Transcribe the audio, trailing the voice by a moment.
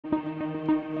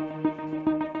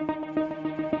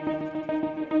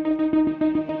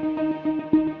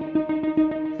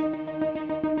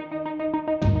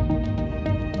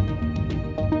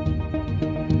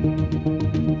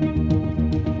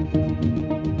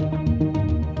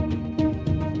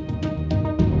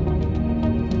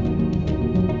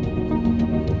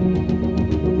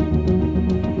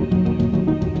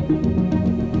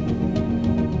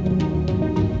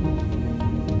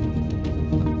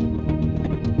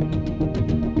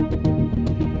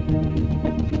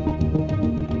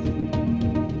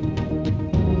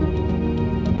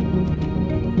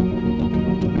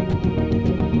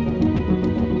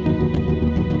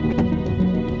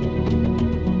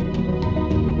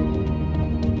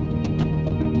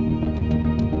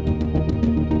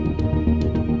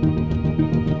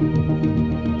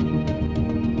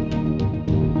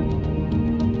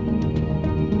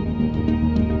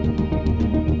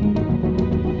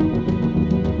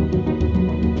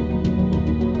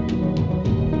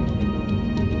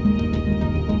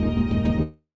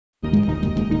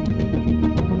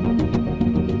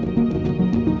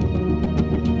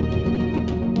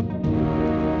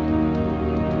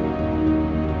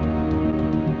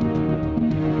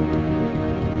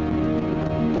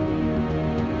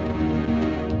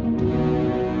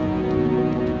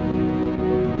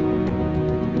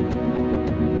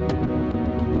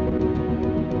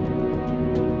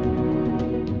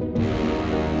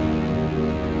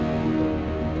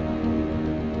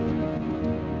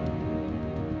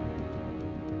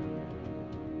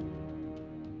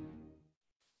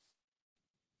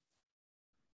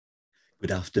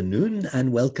afternoon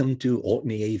and welcome to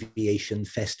Orkney Aviation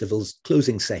Festival's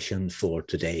closing session for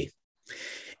today.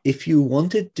 If you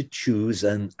wanted to choose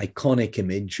an iconic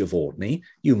image of Orkney,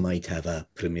 you might have a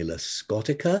Primulus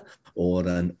Scotica or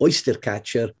an oyster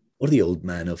catcher or the Old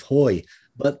Man of Hoy.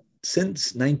 But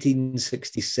since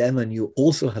 1967, you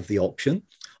also have the option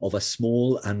of a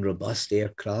small and robust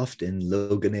aircraft in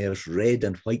Loganair's red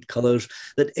and white colours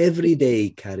that every day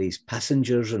carries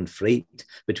passengers and freight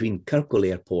between Kirkwall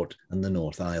Airport and the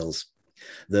North Isles.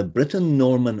 The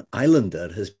Britten-Norman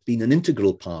Islander has been an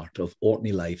integral part of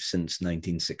Orkney life since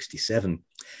 1967.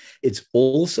 It's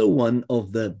also one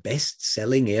of the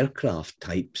best-selling aircraft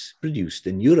types produced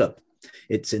in Europe.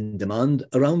 It's in demand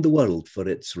around the world for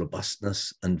its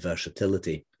robustness and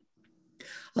versatility.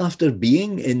 After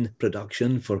being in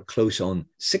production for close on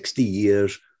 60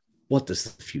 years, what does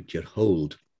the future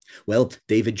hold? Well,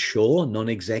 David Shaw,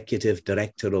 Non-Executive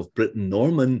Director of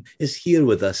Britten-Norman, is here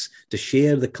with us to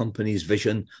share the company's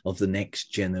vision of the next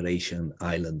generation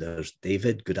Islanders.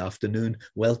 David, good afternoon,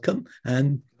 welcome,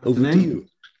 and over to you.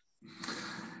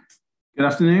 Good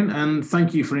afternoon, and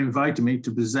thank you for inviting me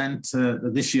to present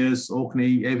this year's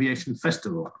Orkney Aviation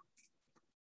Festival.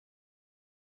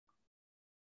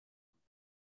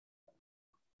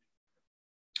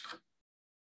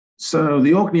 So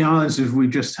the Orkney Islands, as we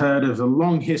just heard, have a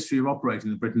long history of operating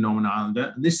the Britten-Norman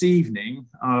Islander. This evening,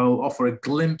 I'll offer a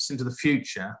glimpse into the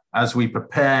future as we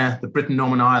prepare the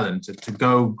Britten-Norman Islander to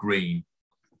go green.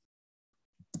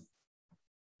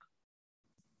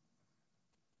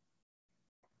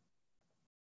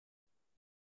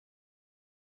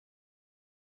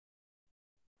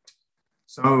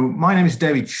 So my name is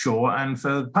David Shaw, and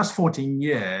for the past 14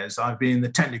 years, I've been the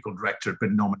Technical Director at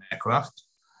Britten-Norman Aircraft.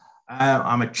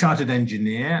 I'm a chartered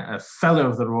engineer, a fellow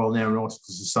of the Royal Aeronautical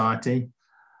Society,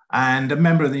 and a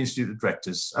member of the Institute of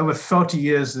Directors. Over 40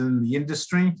 years in the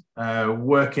industry,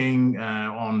 working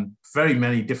on very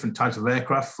many different types of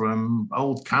aircraft, from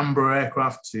old Canberra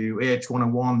aircraft to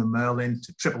AH-101, the Merlin,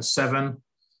 to 777,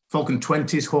 Falcon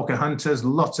 20s, Hawker Hunters,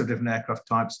 lots of different aircraft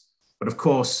types, but of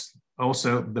course,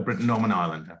 also the Britten-Norman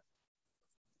Islander.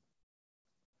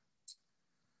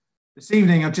 This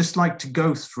evening, I'd just like to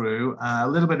go through a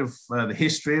little bit of the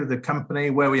history of the company,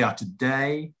 where we are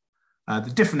today,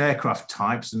 the different aircraft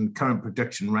types and current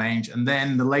production range, and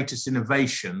then the latest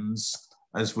innovations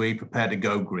as we prepare to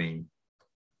go green.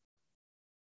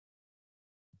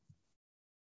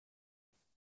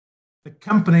 The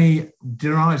company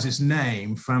derives its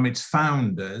name from its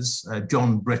founders,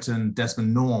 John Britten,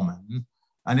 Desmond Norman,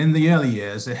 and in the early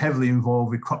years, they're heavily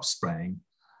involved with crop spraying.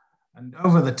 And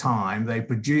over the time, they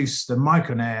produced the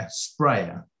Micronair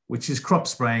sprayer, which is crop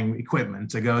spraying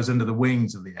equipment that goes under the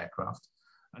wings of the aircraft.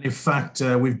 And in fact,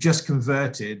 we've just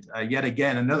converted yet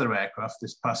again another aircraft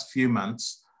this past few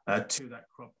months to that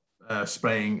crop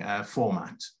spraying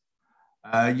format.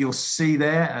 You'll see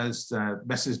there as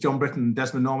Messrs. John Britten and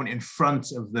Desmond Norman in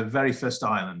front of the very first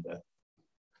Islander.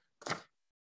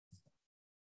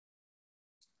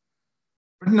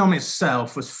 Britten-Norman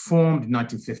itself was formed in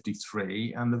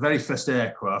 1953, and the very first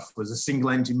aircraft was a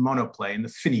single-engine monoplane, the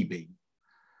Finny Bee.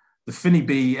 The Finny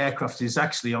Bee aircraft is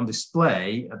actually on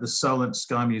display at the Solent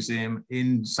Sky Museum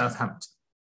in Southampton.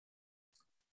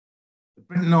 The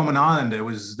Britten-Norman Islander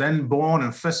was then born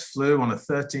and first flew on the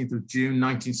 13th of June,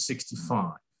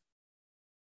 1965.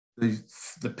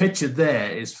 The picture there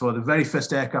is for the very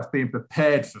first aircraft being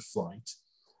prepared for flight.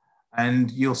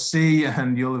 And you'll see,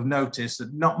 and you'll have noticed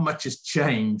that not much has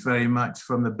changed very much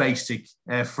from the basic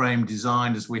airframe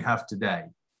design as we have today.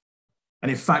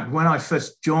 And in fact, when I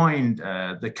first joined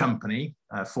the company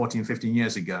 14, 15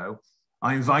 years ago,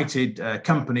 I invited a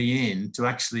company in to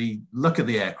actually look at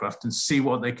the aircraft and see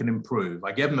what they can improve.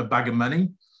 I gave them a bag of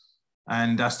money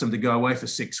and asked them to go away for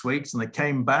 6 weeks. And they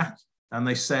came back and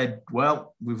they said,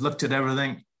 well, we've looked at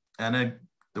everything, and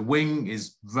the wing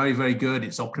is very, very good.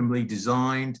 It's optimally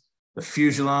designed. The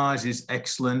fuselage is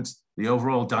excellent. The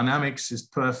overall dynamics is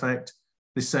perfect.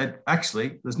 They said,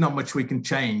 actually, there's not much we can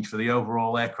change for the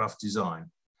overall aircraft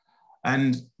design.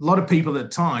 And a lot of people at the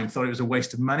time thought it was a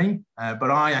waste of money,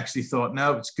 but I actually thought,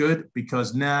 no, it's good,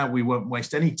 because now we won't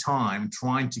waste any time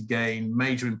trying to gain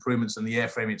major improvements in the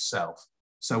airframe itself.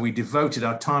 So we devoted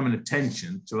our time and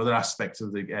attention to other aspects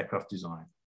of the aircraft design.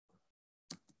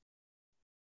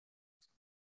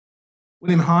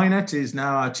 William Hynett is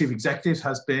now our chief executive,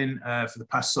 has been for the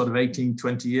past sort of 18,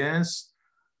 20 years.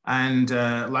 And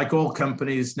like all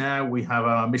companies now, we have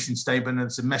our mission statement, and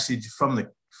it's a message from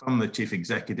the chief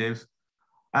executive.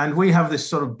 And we have this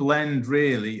sort of blend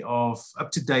really of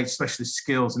up-to-date specialist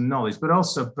skills and knowledge, but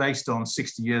also based on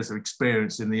 60 years of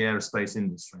experience in the aerospace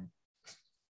industry.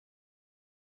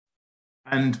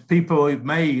 And people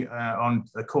may, on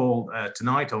the call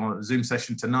tonight, or a Zoom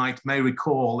session tonight, may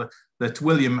recall that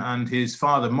William and his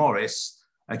father, Morris,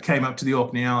 came up to the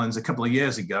Orkney Islands a couple of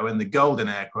years ago in the Golden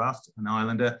aircraft, an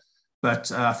Islander.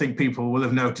 But I think people will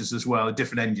have noticed as well a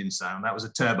different engine sound. That was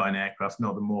a turbine aircraft,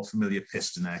 not the more familiar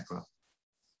piston aircraft.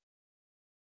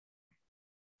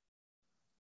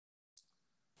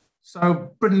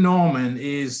 So Britten-Norman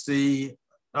is the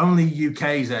only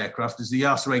UK's aircraft is the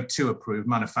EASA A2 approved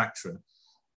manufacturer.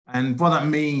 And what that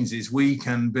means is we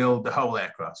can build the whole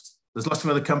aircraft. There's lots of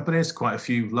other companies, quite a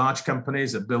few large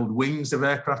companies that build wings of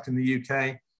aircraft in the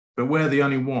UK, but we're the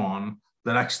only one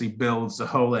that actually builds the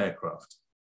whole aircraft.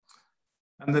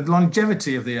 And the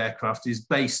longevity of the aircraft is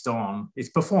based on its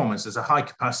performance as a high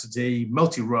capacity,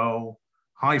 multi-role,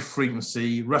 high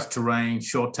frequency, rough terrain,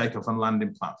 short takeoff and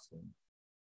landing platform.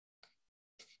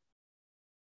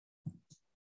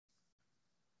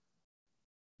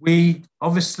 We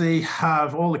obviously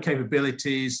have all the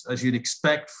capabilities as you'd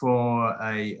expect for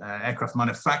an aircraft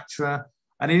manufacturer,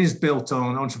 and it is built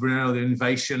on entrepreneurial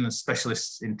innovation and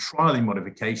specialists in trialing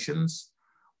modifications.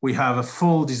 We have a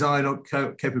full design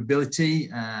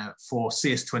capability for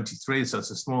CS-23, so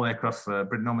it's a small aircraft for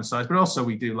Britten-Norman size, but also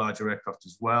we do larger aircraft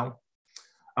as well.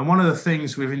 And one of the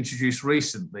things we've introduced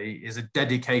recently is a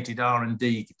dedicated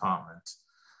R&D department.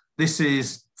 This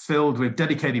is filled with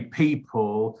dedicated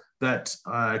people that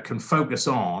can focus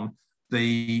on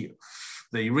the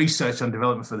research and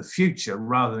development for the future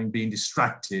rather than being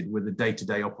distracted with the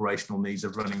day-to-day operational needs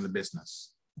of running the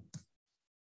business.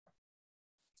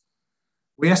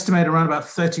 We estimate around about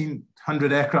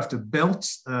 1,300 aircraft are built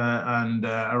around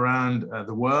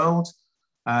the world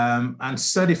and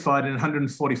certified in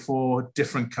 144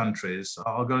 different countries.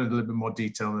 I'll go into a little bit more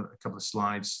detail in a couple of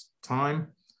slides' time.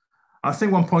 I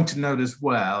think one point to note as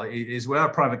well is we're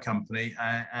a private company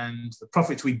and the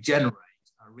profits we generate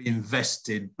are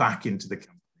reinvested back into the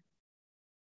company.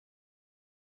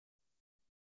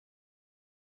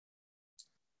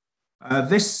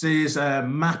 This is a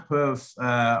map of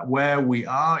where we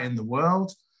are in the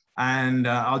world, and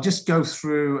I'll just go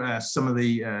through some of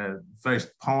the various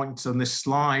points on this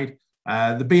slide.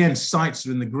 The BN sites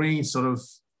are in the green sort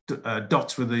of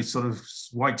dots with the sort of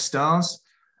white stars.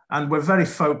 And we're very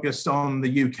focused on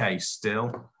the UK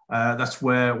still. That's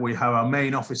where we have our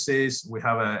main offices. We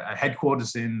have a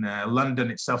headquarters in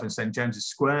London itself in St. James's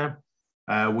Square.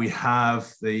 We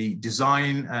have the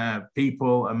design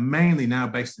people are mainly now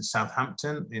based in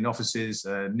Southampton in offices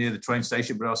near the train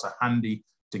station, but also handy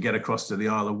to get across to the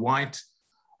Isle of Wight.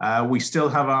 We still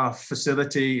have our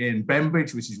facility in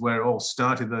Bembridge, which is where it all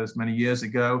started those many years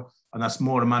ago. And that's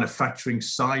more a manufacturing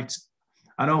site.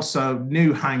 And also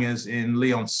new hangars in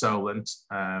Leon-Solent,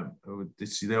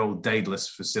 this is the old Daedalus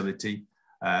facility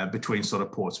between sort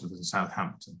of Portsmouth and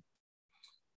Southampton.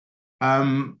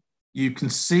 You can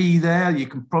see there, you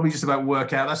can probably just about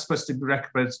work out, that's supposed to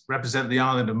represent the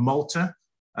island of Malta.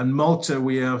 And Malta,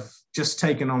 we have just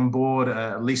taken on board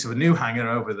a lease of a new hangar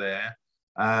over there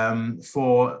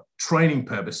for training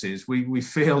purposes. We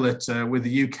feel that with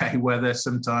the UK weather,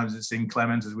 sometimes it's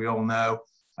inclement, as we all know,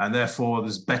 and therefore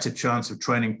there's better chance of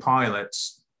training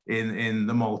pilots in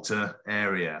the Malta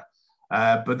area.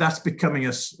 But that's becoming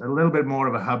a little bit more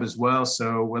of a hub as well.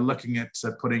 So we're looking at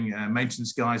putting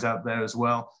maintenance guys out there as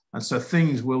well. And so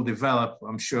things will develop,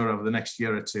 I'm sure, over the next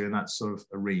year or two in that sort of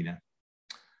arena.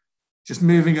 Just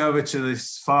moving over to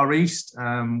this Far East,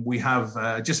 we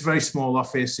have just a very small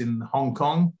office in Hong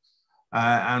Kong.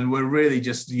 And we're really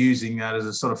just using that as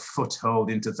a sort of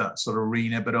foothold into that sort of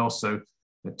arena, but also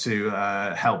to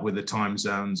help with the time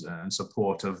zones and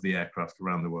support of the aircraft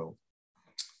around the world.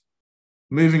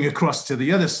 Moving across to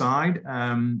the other side,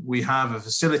 we have a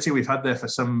facility we've had there for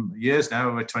some years now,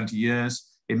 over 20 years,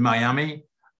 in Miami.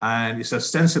 And it's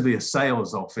ostensibly a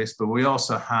sales office, but we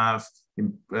also have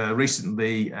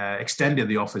recently extended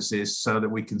the offices so that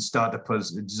we can start to put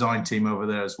a design team over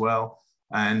there as well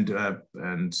and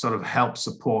sort of help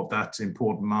support that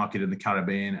important market in the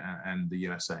Caribbean and the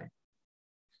USA.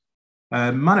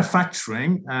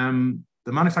 Manufacturing,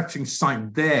 the manufacturing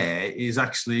site there is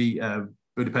actually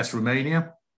Budapest,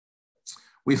 Romania.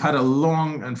 We've had a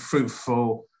long and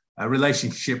fruitful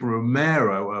relationship with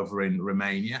Romero over in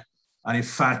Romania. And in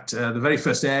fact, the very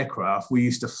first aircraft, we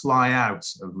used to fly out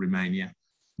of Romania.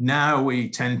 Now we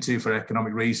tend to, for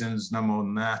economic reasons, no more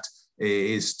than that,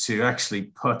 is to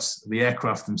actually put the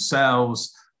aircraft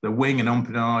themselves, the wing and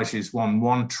empennage is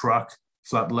one truck,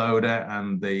 flat loader,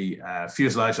 and the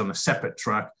fuselage on a separate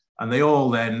truck. And they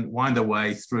all then wind their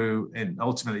way through and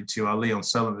ultimately to our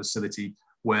Leon-Solent facility,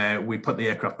 where we put the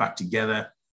aircraft back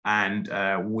together and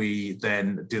we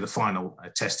then do the final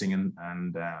testing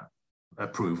and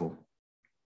approval.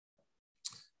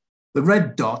 The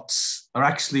red dots are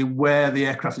actually where the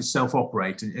aircraft itself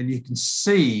operates, and you can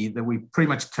see that we pretty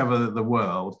much cover the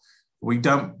world. We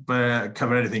don't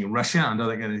cover anything in Russia. I don't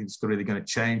think anything's really going to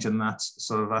change in that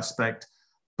sort of aspect.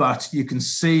 But you can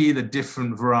see the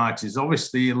different varieties.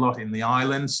 Obviously, a lot in the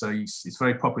islands. So it's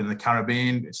very popular in the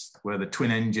Caribbean. It's where the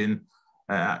twin engine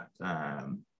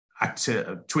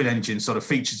sort of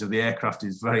features of the aircraft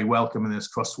is very welcome in those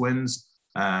crosswinds.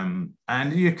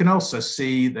 And you can also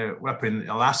see that we're up in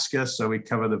Alaska, so we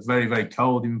cover the very, very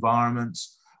cold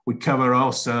environments. We cover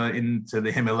also into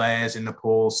the Himalayas in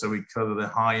Nepal, so we cover the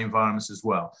high environments as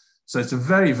well. So it's a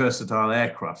very versatile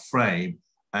aircraft frame,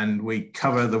 and we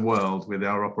cover the world with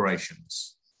our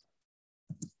operations.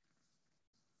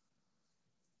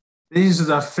 These are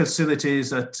the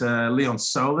facilities at Lyon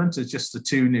Solent. It's just the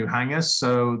 2 new hangars.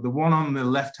 So the one on the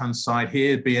left-hand side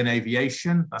here, BN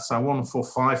Aviation, that's our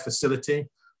 145 facility.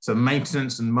 So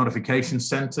maintenance and modification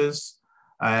centers.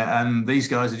 And these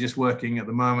guys are just working at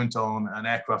the moment on an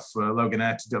aircraft for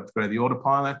Loganair to upgrade the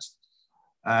autopilot.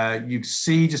 You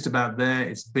see just about there,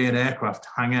 it's BN Aircraft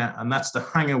hangar, and that's the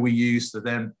hangar we use to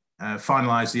then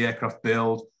finalize the aircraft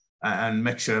build and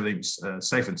make sure everything's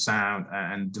safe and sound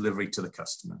and delivery to the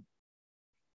customer.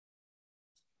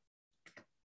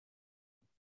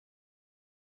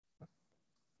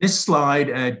 This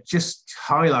slide just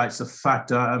highlights the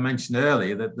fact I mentioned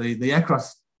earlier that the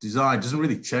aircraft design doesn't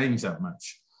really change that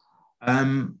much.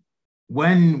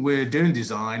 When we're doing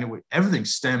design, everything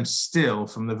stems still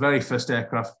from the very first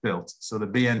aircraft built. So the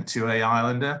BN2A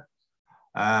Islander,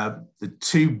 the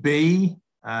 2B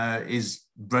is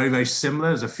very, very similar.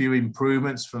 There's a few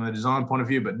improvements from the design point of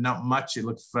view, but not much. It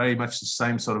looks very much the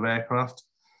same sort of aircraft.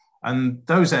 And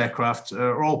those aircraft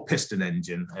are all piston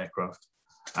engine aircraft.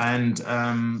 And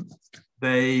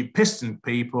the piston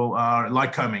people are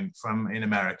Lycoming in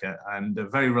America, and they're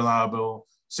very reliable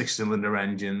 6-cylinder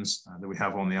engines that we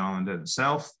have on the Islander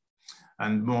itself.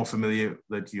 And more familiar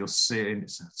that you'll see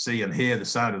and hear the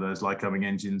sound of those Lycoming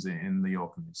engines in the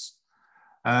Orkneys.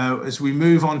 As we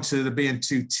move on to the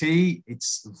BN2T,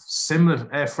 it's similar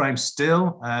airframe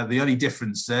still. The only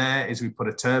difference there is we put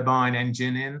a turbine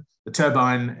engine in. The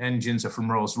turbine engines are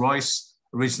from Rolls-Royce,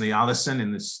 originally Allison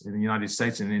in the United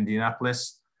States in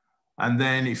Indianapolis. And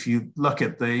then if you look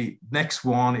at the next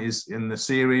one is in the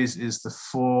series is the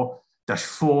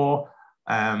 4-4,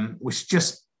 which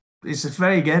just is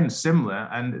very, again, similar.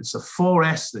 And it's a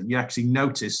 4S that you actually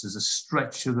notice as a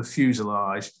stretch of the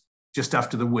fuselage just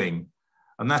after the wing.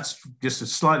 And that's just a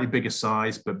slightly bigger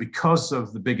size, but because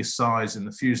of the bigger size in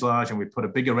the fuselage and we put a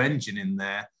bigger engine in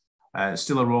there, it's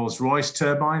still a Rolls-Royce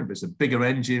turbine, but it's a bigger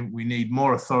engine. We need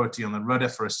more authority on the rudder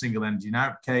for a single engine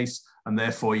out case, and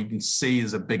therefore you can see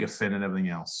there's a bigger fin and everything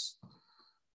else.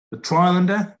 The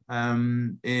Trilander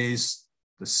is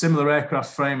the similar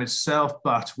aircraft frame itself,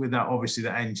 but without obviously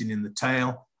the engine in the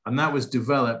tail, and that was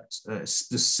developed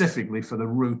specifically for the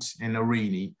route in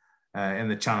Orkney in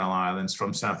the Channel Islands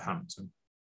from Southampton.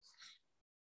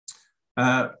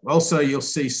 Also, you'll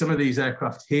see some of these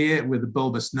aircraft here with the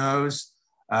bulbous nose.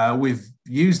 We've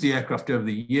used the aircraft over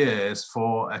the years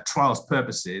for trials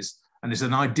purposes, and it's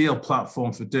an ideal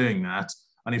platform for doing that.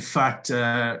 And in fact,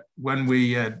 when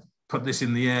we put this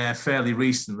in the air fairly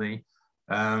recently,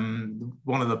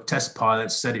 one of the test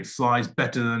pilots said it flies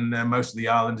better than most of the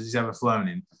Islanders he's ever flown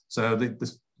in. So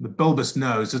the bulbous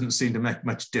nose doesn't seem to make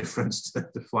much difference to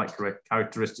the flight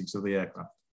characteristics of the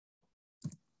aircraft.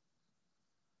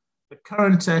 The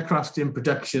current aircraft in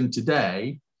production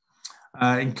today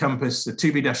encompass the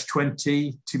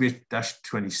 2B-20,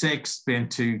 2B-26,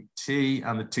 BN2T,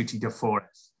 and the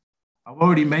 2T-4S. I've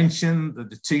already mentioned that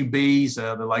the 2Bs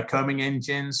are the Lycoming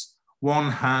engines.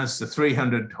 One has the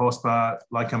 300 horsepower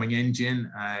Lycoming engine.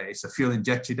 It's a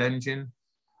fuel-injected engine.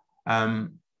 The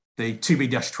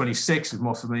 2B-26 is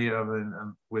more familiar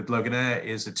with Loganair,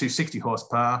 is a 260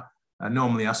 horsepower,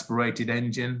 normally aspirated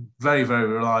engine. Very, very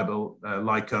reliable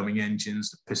Lycoming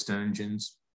engines, the piston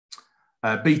engines.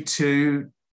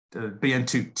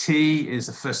 BN2T is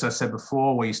the first I said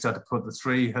before, where you start to put the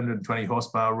 320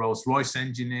 horsepower Rolls-Royce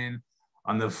engine in.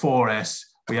 On the 4S,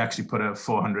 we actually put a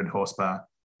 400 horsepower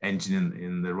engine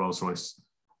in the Rolls-Royce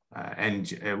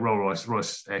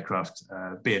Rolls-Royce aircraft,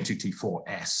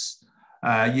 BN2T4S.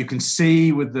 You can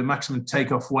see with the maximum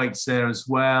takeoff weights there as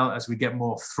well, as we get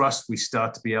more thrust, we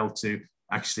start to be able to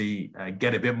actually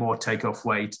get a bit more takeoff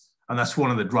weight. And that's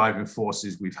one of the driving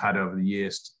forces we've had over the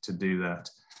years to do that.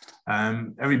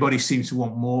 Everybody seems to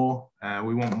want more.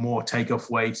 We want more takeoff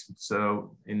weight.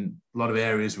 So in a lot of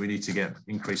areas, we need to get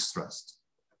increased thrust.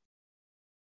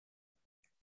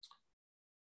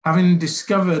 Having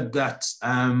discovered that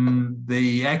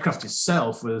the aircraft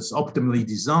itself was optimally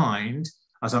designed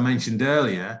as I mentioned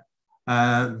earlier,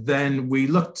 then we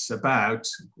looked about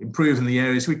improving the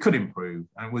areas we could improve,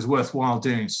 and it was worthwhile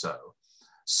doing so.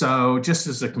 So just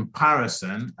as a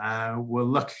comparison, we'll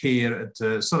look here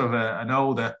at sort of an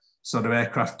older sort of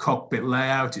aircraft cockpit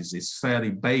layout. It's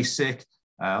fairly basic,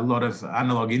 a lot of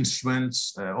analog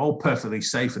instruments, all perfectly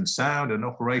safe and sound and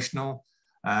operational.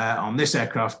 On this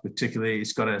aircraft particularly,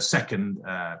 it's got a second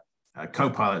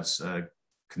co-pilot's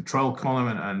control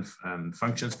column and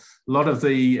functions. A lot of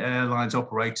the airline's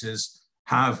operators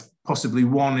have possibly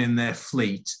one in their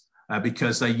fleet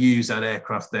because they use that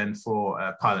aircraft then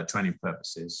for pilot training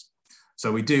purposes.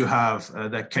 So we do have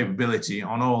that capability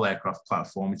on all aircraft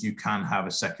platforms. You can have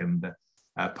a second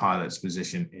pilot's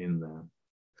position in there.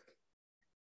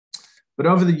 But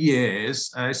over the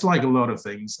years, it's like a lot of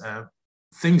things,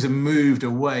 things have moved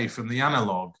away from the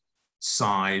analog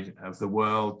side of the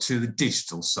world to the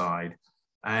digital side.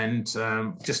 And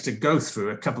just to go through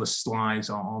a couple of slides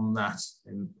on that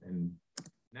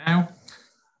now.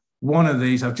 One of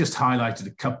these, I've just highlighted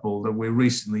a couple that we're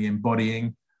recently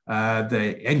embodying.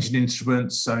 The engine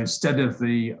instruments. So instead of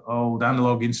the old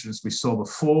analog instruments we saw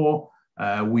before,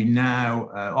 we now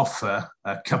offer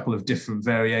a couple of different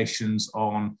variations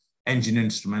on engine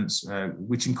instruments,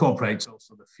 which incorporates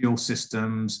also the fuel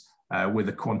systems with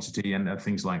the quantity and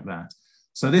things like that.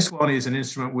 So this one is an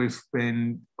instrument we've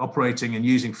been operating and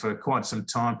using for quite some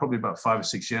time, probably about 5 or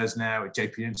 6 years now at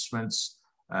JP Instruments,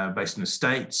 based in the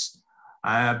States.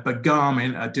 But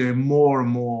Garmin are doing more and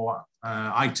more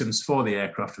items for the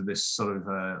aircraft of this sort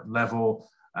of level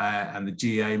and the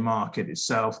GA market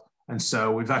itself. And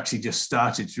so we've actually just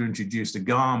started to introduce the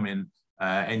Garmin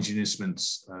engine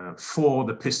instruments for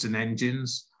the piston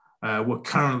engines. We're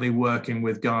currently working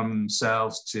with Garmin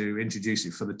themselves to introduce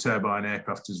it for the turbine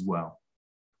aircraft as well.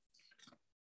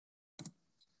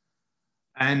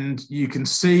 And you can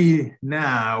see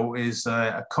now is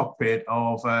a cockpit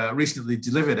of a recently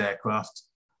delivered aircraft,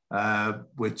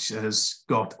 which has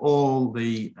got all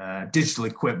the digital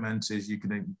equipment as you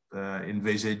can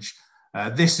envisage.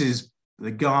 This is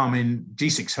the Garmin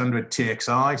G600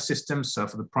 TXI system, so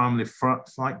for the primary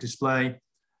flight display.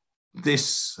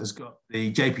 This has got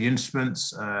the JP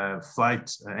Instruments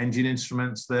flight engine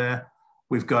instruments there.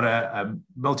 We've got a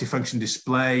multifunction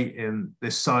display in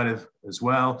this side of as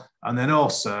well. And then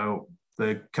also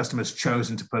the customer's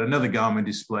chosen to put another Garmin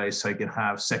display so you can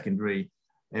have secondary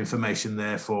information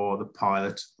there for the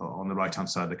pilot on the right-hand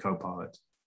side of the co-pilot.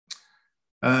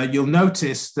 You'll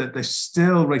notice that they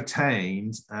still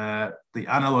retained the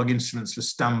analog instruments for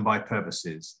standby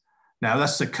purposes. Now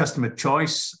that's a customer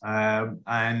choice,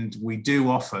 and we do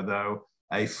offer though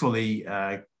a fully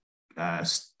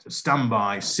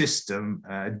standby system,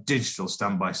 digital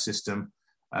standby system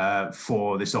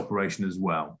for this operation as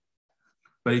well.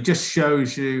 But it just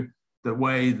shows you the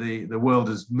way the world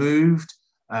has moved,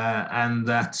 and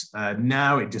that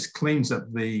now it just cleans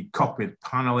up the cockpit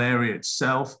panel area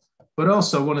itself. But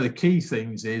also one of the key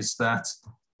things is that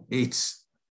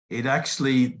it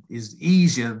actually is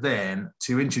easier then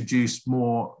to introduce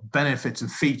more benefits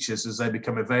and features as they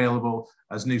become available,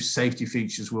 as new safety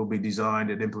features will be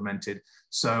designed and implemented.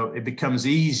 So it becomes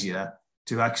easier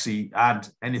to actually add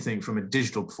anything from a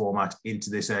digital format into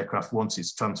this aircraft once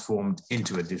it's transformed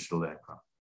into a digital aircraft.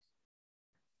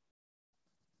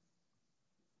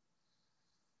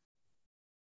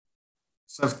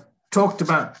 So I've talked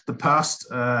about the past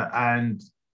and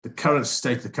the current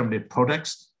state of the company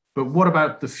products. But what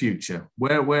about the future?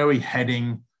 Where are we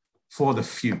heading for the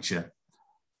future?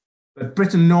 But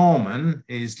Britten-Norman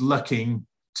is looking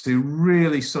to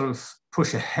really sort of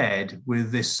push ahead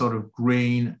with this sort of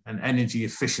green and energy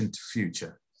efficient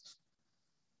future.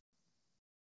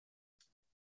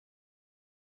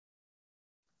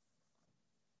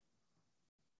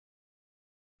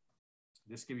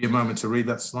 Just give you a moment to read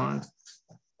that slide.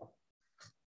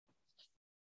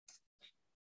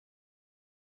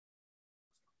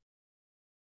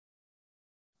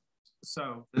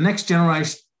 So the next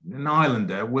generation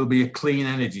Islander will be a clean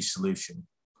energy solution,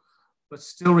 but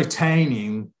still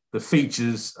retaining the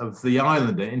features of the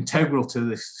Islander integral to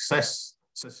the success,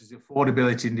 such as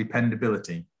affordability and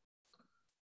dependability.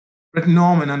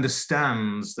 Britten-Norman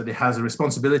understands that it has a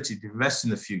responsibility to invest in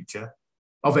the future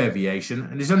of aviation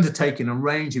and is undertaking a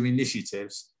range of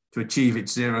initiatives to achieve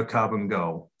its zero carbon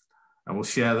goal. And we'll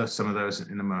share some of those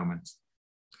in a moment.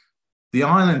 The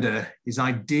Islander is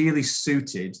ideally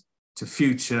suited to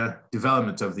future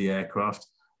development of the aircraft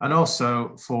and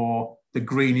also for the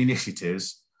green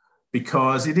initiatives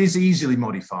because it is easily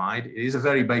modified. It is a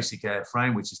very basic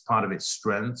airframe, which is part of its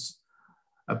strengths.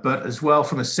 But as well,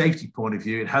 from a safety point of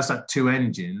view, it has that two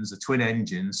engines, the twin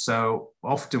engines. So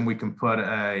often we can put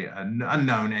an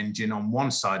unknown engine on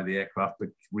one side of the aircraft, but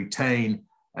retain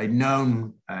a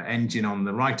known engine on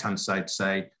the right-hand side,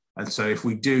 say. And so if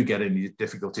we do get any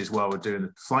difficulties while we're doing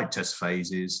the flight test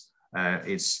phases,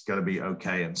 it's going to be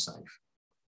okay and safe.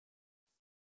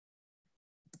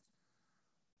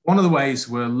 One of the ways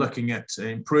we're looking at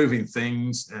improving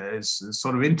things as a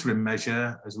sort of interim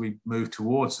measure as we move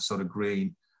towards a sort of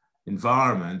green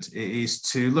environment is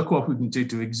to look what we can do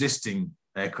to existing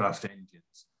aircraft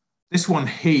engines. This one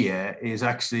here is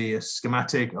actually a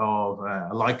schematic of a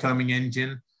Lycoming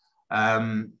engine.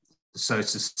 So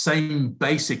it's the same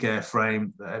basic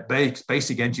airframe,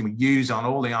 basic engine we use on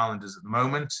all the Islanders at the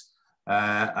moment.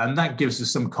 And that gives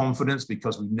us some confidence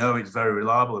because we know it's very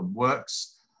reliable and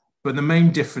works. But the main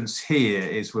difference here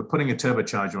is we're putting a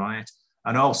turbocharger on it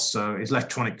and also it's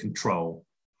electronic control.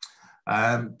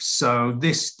 So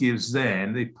this gives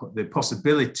then the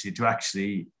possibility to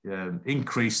actually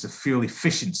increase the fuel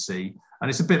efficiency. And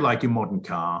it's a bit like your modern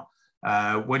car.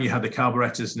 When you have the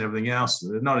carburetors and everything else,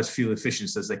 they're not as fuel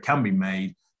efficient as they can be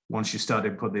made once you start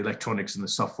to put the electronics and the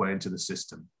software into the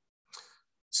system.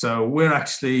 So we're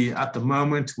actually, at the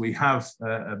moment, we have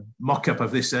a mock-up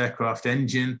of this aircraft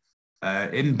engine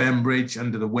in Bembridge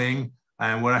under the wing,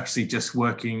 and we're actually just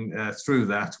working through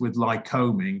that with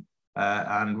Lycoming,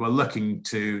 and we're looking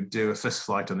to do a first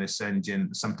flight on this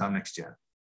engine sometime next year.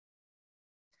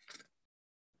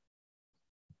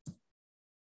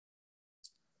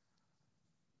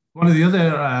 One of the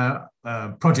other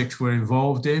projects we're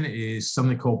involved in is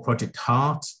something called Project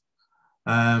HEART.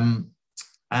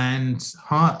 And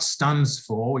HEART stands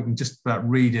for, we can just about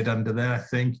read it under there, I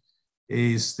think,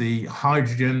 is the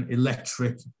Hydrogen,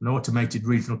 Electric and Automated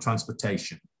Regional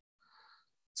Transportation.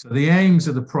 So the aims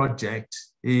of the project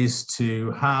is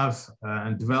to have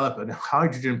and develop a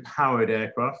hydrogen-powered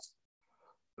aircraft,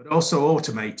 but also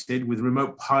automated with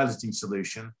remote piloting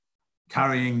solution,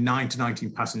 carrying 9 to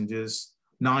 19 passengers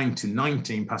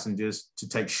to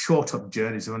take short-up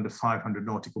journeys of under 500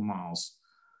 nautical miles.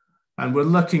 And we're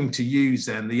looking to use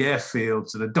then the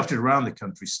airfields that are dotted around the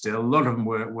country still. A lot of them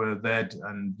were there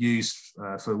and used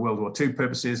for World War II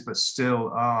purposes, but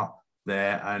still are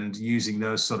there and using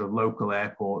those sort of local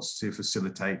airports to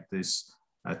facilitate this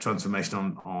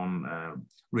transformation on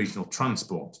regional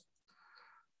transport.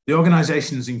 The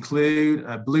organizations include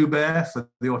Blue Bear for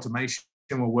the automation.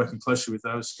 We're working closely with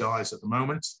those guys at the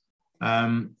moment.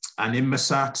 And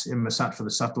Inmarsat for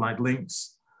the satellite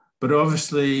links. But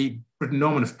obviously,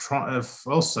 Britten-Norman have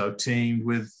also teamed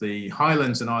with the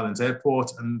Highlands and Islands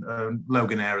Airport and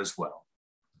Loganair as well.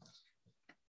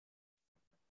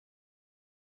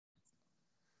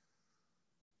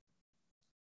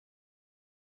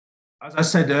 As I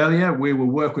said earlier, we will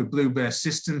work with Blue Bear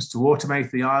Systems to automate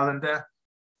the Islander,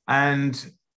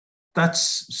 and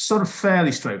that's sort of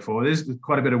fairly straightforward. There's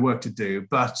quite a bit of work to do,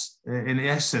 but in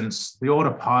essence, the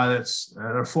autopilots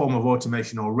are a form of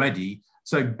automation already.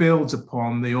 So it builds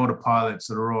upon the autopilots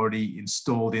that are already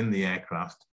installed in the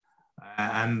aircraft.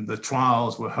 And the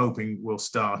trials we're hoping will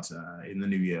start in the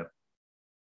new year.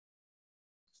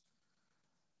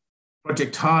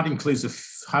 Project HEART includes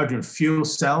the hydrogen fuel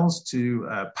cells to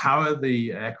power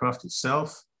the aircraft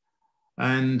itself.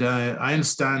 And I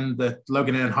understand that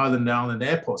Loganair and Highland Island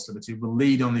Airports Limited will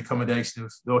lead on the accommodation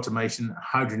of the automation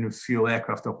hydrogen fuel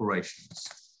aircraft operations.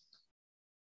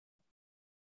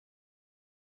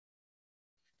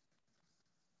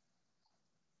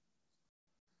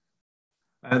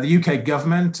 The UK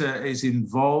government is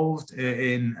involved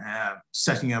in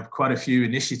setting up quite a few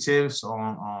initiatives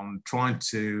on trying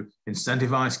to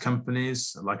incentivize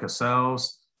companies like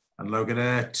ourselves and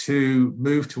Loganair to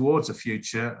move towards a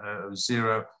future of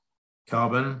zero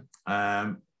carbon.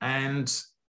 And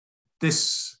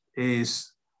this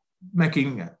is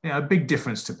making a big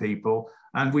difference to people.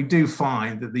 And we do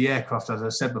find that the aircraft, as I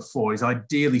said before, is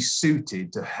ideally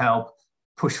suited to help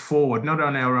push forward not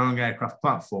only our own aircraft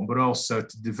platform, but also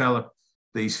to develop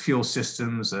these fuel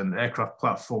systems and aircraft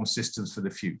platform systems for the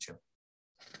future.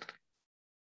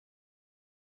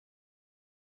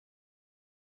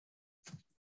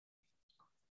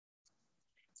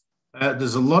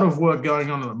 There's a lot of work going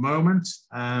on at the moment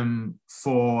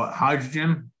for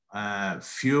hydrogen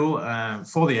fuel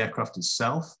for the aircraft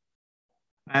itself.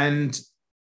 And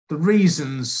the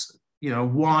reasons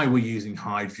why we're using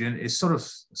hydrogen is sort of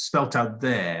spelt out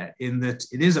there in that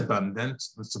it is abundant,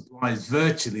 the supply is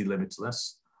virtually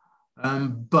limitless,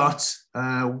 but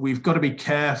we've got to be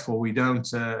careful we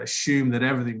don't assume that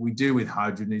everything we do with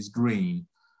hydrogen is green.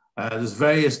 There's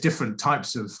various different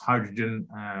types of hydrogen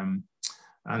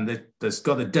and there's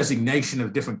got a designation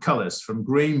of different colors from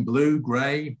green, blue,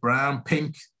 gray, brown,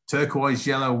 pink, turquoise,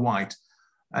 yellow, white.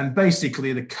 And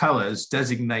basically the colors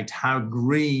designate how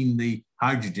green the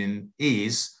hydrogen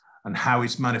is and how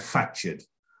it's manufactured.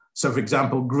 So for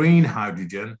example, green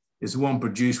hydrogen is the one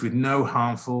produced with no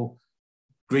harmful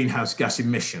greenhouse gas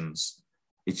emissions.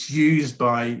 It's used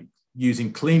by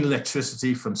using clean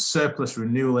electricity from surplus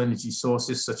renewable energy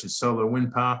sources such as solar and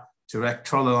wind power to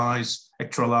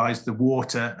electrolyze the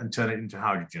water and turn it into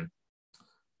hydrogen.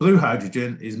 Blue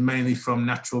hydrogen is mainly from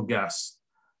natural gas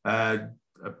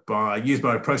used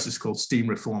by a process called steam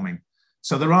reforming.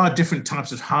 So there are different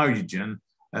types of hydrogen.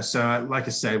 So like I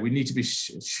said, we need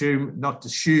to not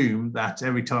assume that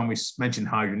every time we mention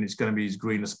hydrogen, it's going to be as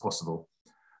green as possible.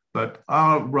 But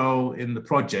our role in the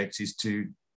project is to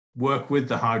work with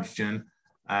the hydrogen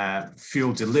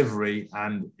fuel delivery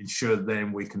and ensure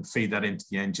then we can feed that into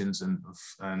the engines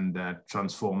and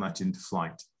transform that into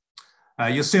flight.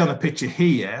 You'll see on the picture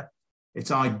here, it's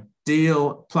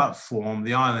ideal platform,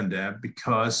 the Islander,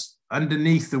 because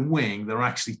underneath the wing, there are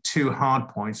actually four hard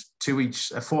points to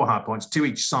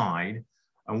each side,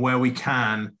 and where we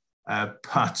can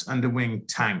put under wing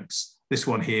tanks. This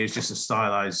one here is just a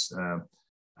stylized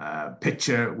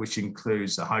picture, which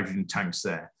includes the hydrogen tanks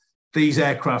there. These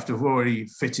aircraft have already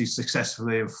fitted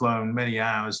successfully and flown many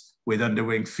hours with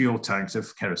underwing fuel tanks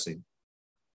of kerosene.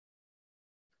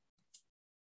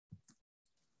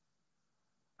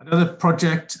 Another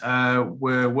project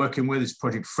we're working with is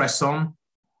Project Fresson.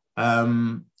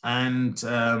 The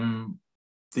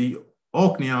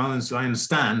Orkney Islands, I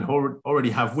understand, already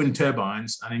have wind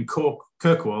turbines, and in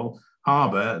Kirkwall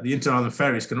Harbour, the inter-island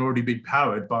ferries can already be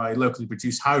powered by locally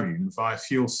produced hydrogen via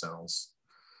fuel cells.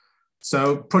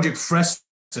 So Project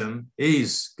Fresson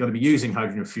is going to be using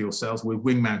hydrogen fuel cells with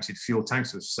wing-mounted fuel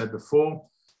tanks, as I said before.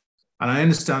 And I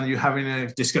understand that you're having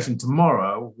a discussion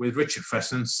tomorrow with Richard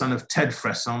Fresson, son of Ted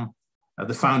Fresson,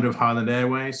 the founder of Highland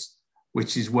Airways,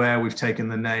 which is where we've taken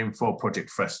the name for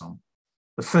Project Fresson.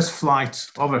 The first flight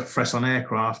of a Fresson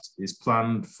aircraft is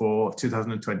planned for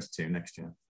 2022, next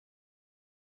year.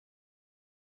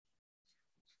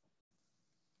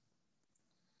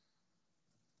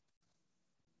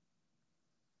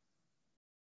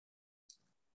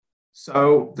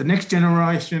 So the next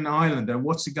generation Islander,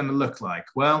 what's it going to look like?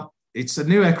 Well, it's a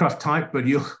new aircraft type, but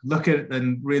you'll look at it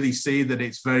and really see that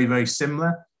it's very, very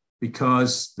similar,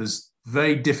 because it's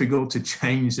very difficult to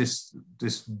change this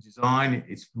design.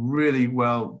 It's really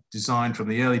well designed from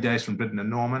the early days from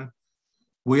Britten-Norman.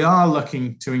 We are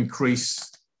looking to increase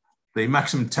the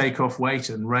maximum takeoff weight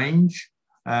and range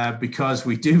because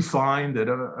we do find that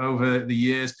over the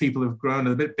years, people have grown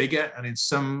a bit bigger, and in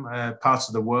some parts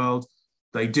of the world,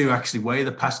 they do actually weigh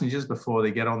the passengers before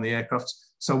they get on the aircraft.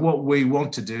 So what we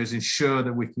want to do is ensure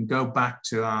that we can go back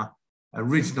to our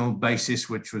original basis,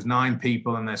 which was 9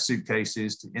 people and their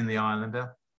suitcases in the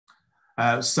Islander.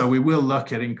 So we will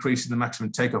look at increasing the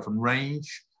maximum takeoff and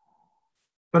range,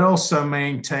 but also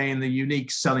maintain the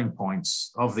unique selling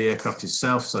points of the aircraft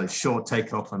itself. So short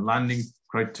takeoff and landing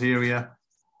criteria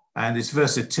and its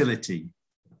versatility.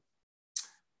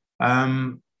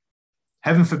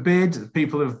 Heaven forbid,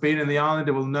 people who have been in the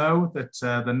Islander will know that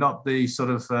they're not the sort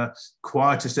of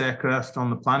quietest aircraft on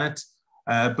the planet,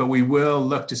 but we will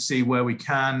look to see where we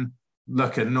can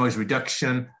look at noise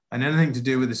reduction, and anything to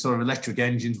do with the sort of electric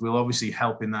engines will obviously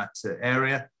help in that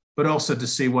area, but also to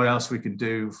see what else we can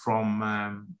do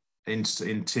from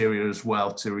interior as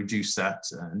well to reduce that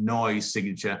noise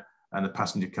signature and the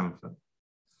passenger comfort.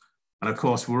 And of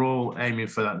course, we're all aiming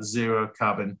for that zero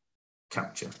carbon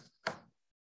capture.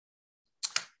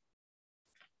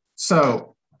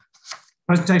 So,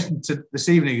 presentation this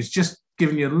evening is just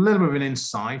giving you a little bit of an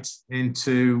insight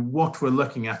into what we're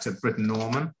looking at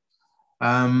Britten-Norman.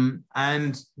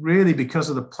 And really, because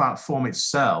of the platform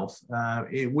itself,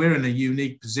 we're in a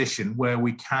unique position where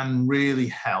we can really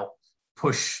help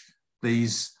push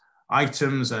these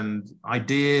items and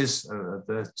ideas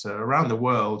that around the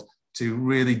world to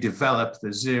really develop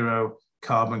the zero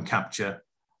carbon capture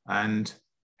and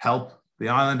help the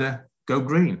Islander go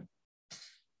green.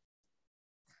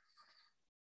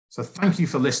 So thank you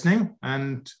for listening,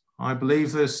 and I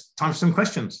believe there's time for some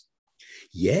questions.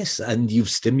 Yes, and you've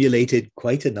stimulated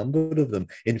quite a number of them.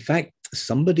 In fact,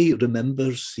 somebody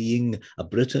remembers seeing a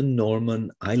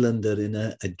Britten-Norman Islander in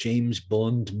a James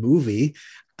Bond movie,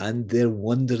 and they're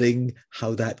wondering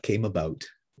how that came about.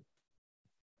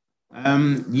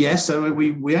 Yes, so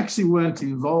we actually weren't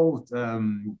involved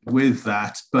with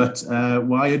that, but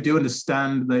what I do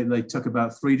understand they took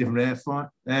about 3 different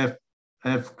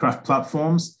aircraft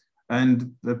platforms,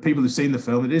 and the people who've seen the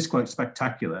film, it is quite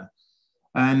spectacular.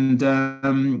 And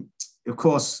of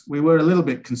course, we were a little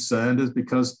bit concerned, is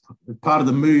because part of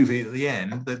the movie at the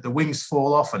end, the wings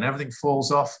fall off and everything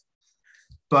falls off.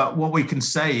 But what we can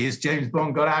say is James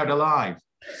Bond got out alive.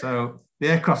 So the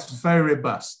aircraft is very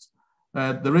robust.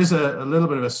 There is a little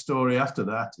bit of a story after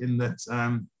that, in that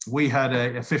we had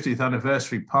a 50th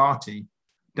anniversary party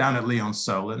down at Leon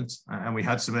Solent, and we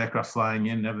had some aircraft flying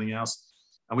in and everything else.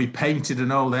 And we painted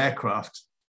an old aircraft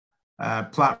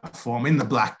platform in the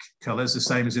black colors, the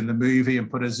same as in the movie, and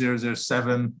put a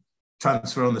 007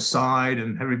 transfer on the side,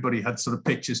 and everybody had sort of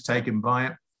pictures taken by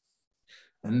it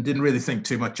and didn't really think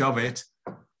too much of it.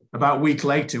 About a week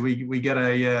later, we get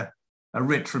a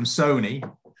writ from Sony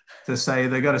to say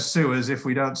they're going to sue us if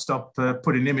we don't stop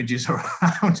putting images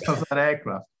around of that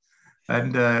aircraft.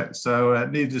 And so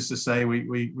needless to say,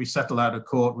 we settled out of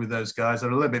court with those guys.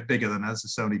 They're a little bit bigger than us, the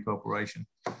Sony Corporation.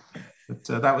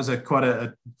 But that was quite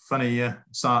a funny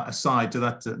aside to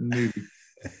that movie.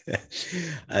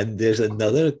 And there's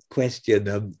another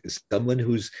question. Someone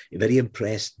who's very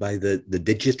impressed by the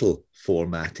digital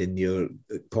format in your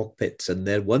cockpits, and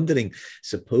they're wondering,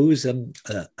 suppose a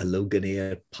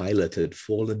Loganair pilot had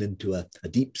fallen into a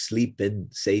deep sleep in,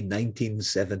 say,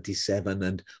 1977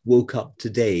 and woke up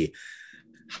today,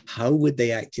 how would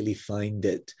they actually find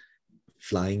it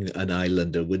flying an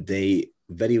Islander? Would they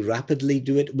very rapidly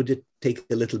do it? Would it take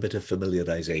a little bit of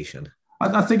familiarization?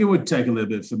 I think it would take a little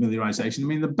bit of familiarization. I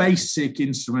mean, the basic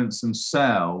instruments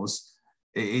themselves,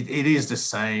 it is the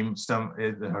same,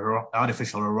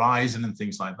 artificial horizon and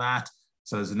things like that.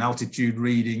 So there's an altitude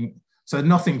reading. So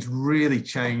nothing's really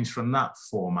changed from that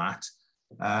format.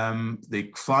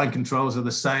 The flying controls are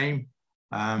the same.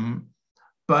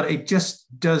 But it just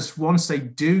does, once they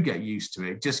do get used to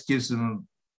it, it just gives them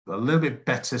a little bit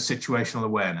better situational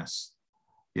awareness.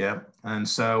 Yeah, and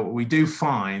so we do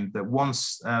find that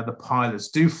once the pilots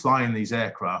do fly in these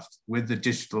aircraft with the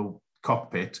digital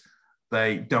cockpit,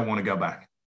 they don't want to go back.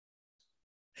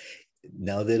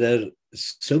 Now, there are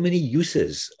so many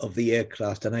uses of the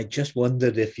aircraft, and I just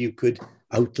wondered if you could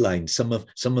outline some of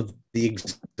the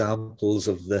examples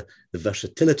of the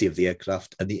versatility of the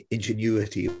aircraft and the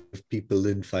ingenuity of people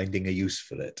in finding a use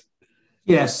for it.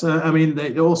 Yes, I mean,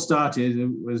 it all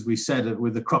started, as we said,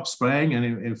 with the crop spraying. And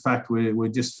in fact, we're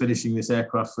just finishing this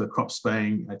aircraft for crop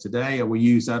spraying today. And we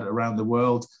use that around the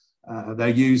world. They're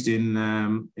used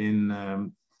in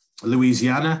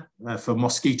Louisiana for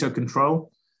mosquito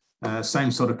control. Same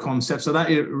sort of concept. So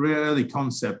that early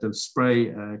concept of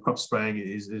crop spraying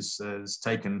is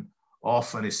taken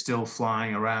off and is still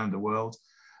flying around the world.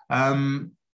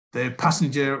 The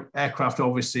passenger aircraft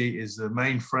obviously is the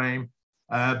mainframe.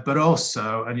 But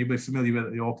also, and you'll be familiar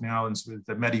with the Orkney Islands with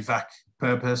the medevac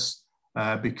purpose,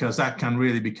 because that can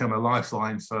really become a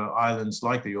lifeline for islands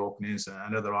like the Orkneys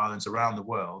and other islands around the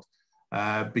world.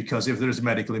 Because if there is a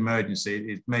medical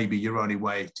emergency, it may be your only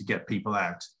way to get people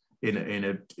out in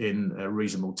a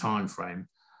reasonable time frame.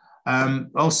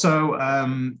 Also,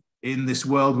 in this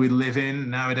world we live in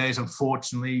nowadays,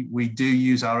 unfortunately, we do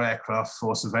use our aircraft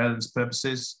for surveillance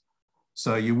purposes.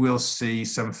 So you will see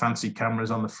some fancy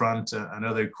cameras on the front and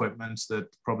other equipment that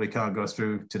probably can't go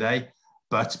through today,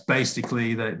 but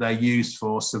basically they're used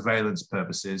for surveillance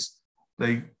purposes.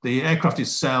 The aircraft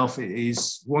itself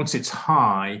is, once it's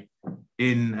high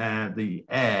in the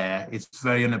air, it's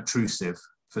very unobtrusive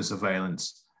for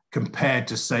surveillance compared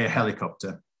to, say, a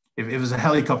helicopter. If there's a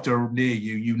helicopter near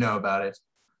you, you know about it,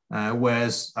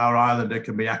 whereas our Islander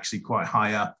can be actually quite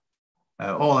high up.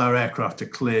 All our aircraft are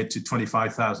cleared to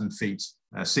 25,000 feet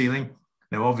ceiling.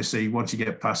 Now, obviously, once you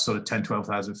get past sort of 10,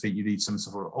 12,000 feet, you need some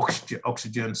sort of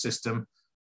oxygen system,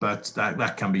 but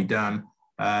that can be done.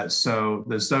 So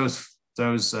there's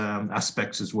those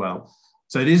aspects as well.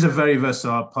 So it is a very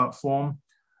versatile platform.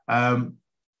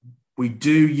 We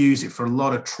do use it for a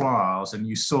lot of trials, and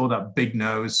you saw that big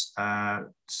nose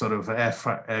sort of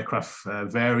aircraft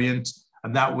variant.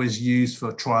 And that was used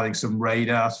for trialing some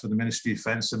radars for the Ministry of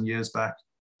Defence some years back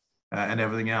and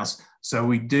everything else. So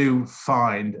we do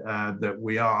find that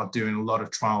we are doing a lot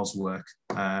of trials work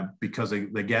because,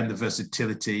 again, the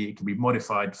versatility, it can be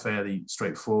modified fairly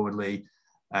straightforwardly,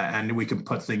 and we can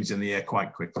put things in the air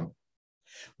quite quickly.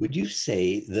 Would you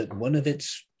say that one of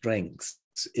its strengths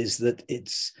is that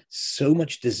it's so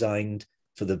much designed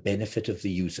for the benefit of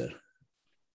the user?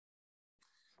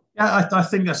 Yeah, I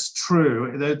think that's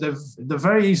true. They're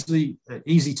very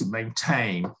easy to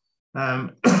maintain,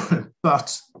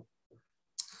 but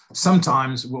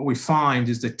sometimes what we find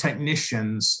is the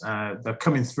technicians that are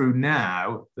coming through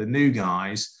now, the new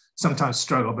guys, sometimes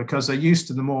struggle because they're used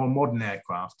to the more modern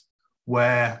aircraft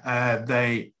where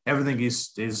everything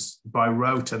is by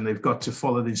rote and they've got to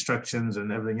follow the instructions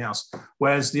and everything else.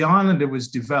 Whereas the Islander was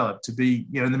developed to be,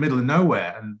 in the middle of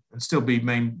nowhere and still be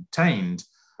maintained.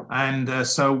 And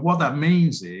so what that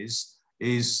means is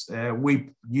we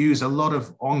use a lot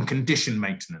of on-condition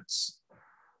maintenance.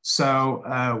 So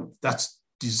that's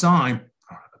designed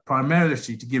primarily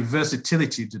to give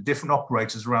versatility to different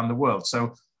operators around the world.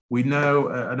 So we know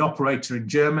an operator in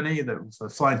Germany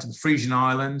that flying to the Frisian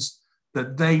Islands,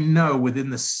 that they know within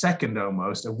the second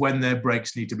almost of when their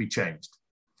brakes need to be changed.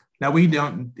 Now, we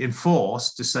don't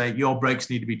enforce to say your brakes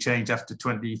need to be changed after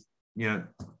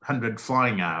 100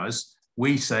 flying hours.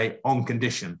 We say on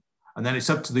condition. And then it's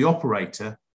up to the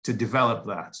operator to develop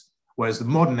that. Whereas the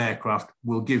modern aircraft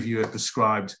will give you a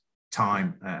prescribed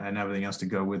time and everything else to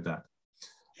go with that.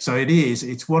 So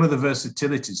it's one of the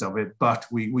versatilities of it, but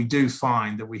we do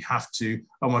find that we have to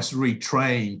almost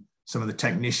retrain some of the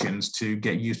technicians to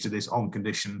get used to this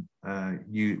on-condition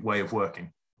way of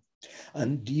working.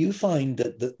 And do you find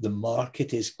that the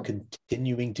market is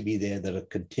continuing to be there? There are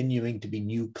continuing to be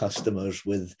new customers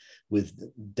with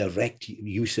direct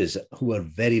uses who are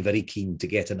very, very keen to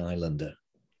get an Islander?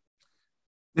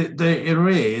 There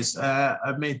is.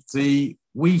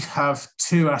 We have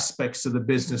two aspects of the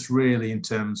business really in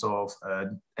terms of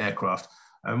aircraft.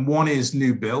 And one is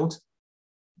new build.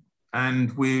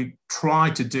 And we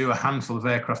try to do a handful of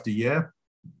aircraft a year.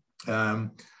 But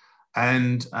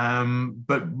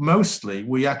mostly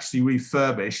we actually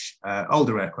refurbish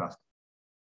older aircraft.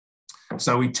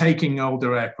 So we're taking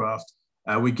older aircraft,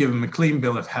 we give them a clean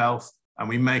bill of health, and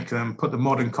we make them put the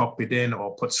modern cockpit in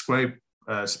or put spray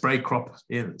crop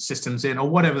systems in or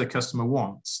whatever the customer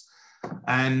wants.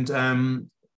 And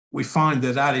we find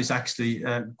that is actually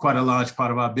quite a large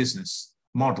part of our business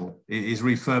model is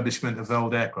refurbishment of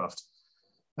old aircraft.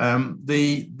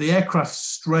 The aircraft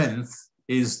strength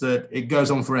is that it goes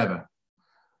on forever.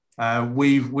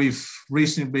 We've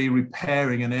recently been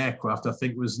repairing an aircraft, I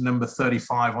think it was number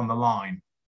 35 on the line.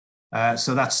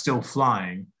 So that's still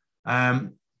flying.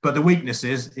 But the weakness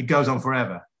is it goes on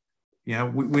forever.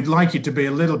 We'd like it to be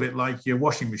a little bit like your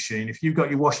washing machine. If you've got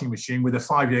your washing machine with a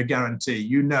 5-year guarantee,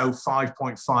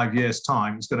 5.5 years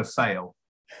time, it's going to fail.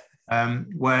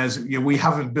 Whereas we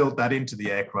haven't built that into the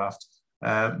aircraft.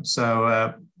 But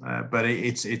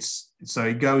so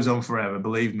it goes on forever,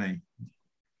 believe me.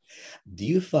 Do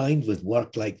you find with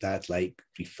work like that, like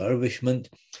refurbishment,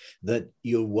 that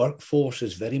your workforce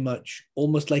is very much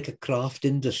almost like a craft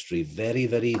industry, very,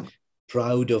 very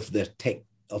proud of their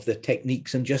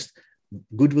techniques and just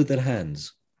good with their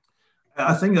hands?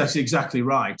 I think that's exactly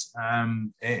right.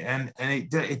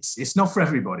 It's not for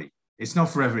everybody. It's not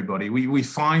for everybody. We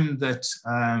find that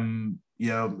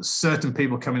certain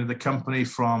people come into the company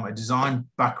from a design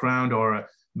background or a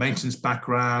maintenance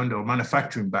background or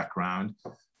manufacturing background,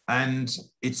 and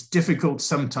it's difficult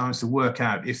sometimes to work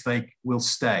out if they will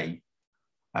stay.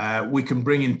 We can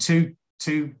bring in two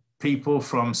people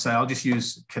from, say, I'll just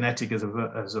use Kinetic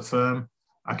as a firm.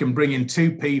 I can bring in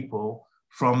 2 people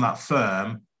from that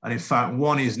firm, and in fact,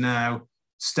 one is now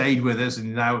stayed with us,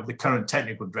 and now the current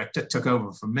technical director took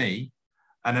over from me.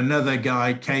 And another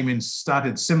guy came in,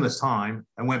 started similar time,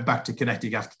 and went back to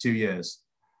Kinetic after 2 years.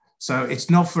 So it's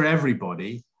not for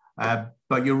everybody,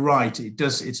 but you're right.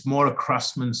 It's more a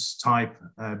craftsman's type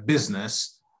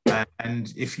business,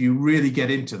 and if you really get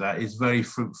into that, it's very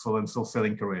fruitful and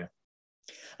fulfilling career.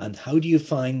 And how do you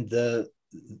find the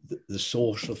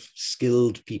source of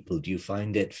skilled people? Do you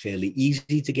find it fairly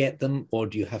easy to get them, or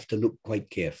do you have to look quite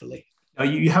carefully?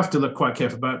 You have to look quite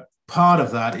careful, but part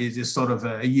of that is sort of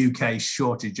a UK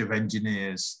shortage of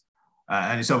engineers,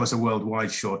 and it's almost a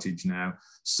worldwide shortage now.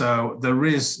 So there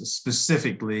is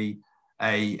specifically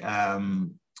a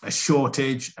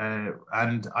shortage,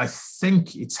 and I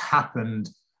think it's happened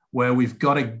where we've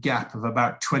got a gap of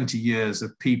about 20 years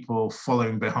of people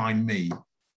following behind me.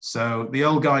 So the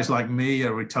old guys like me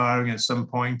are retiring at some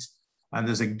point, and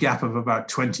there's a gap of about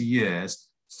 20 years.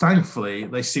 Thankfully,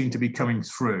 they seem to be coming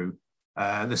through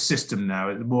the system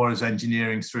now, more as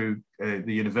engineering through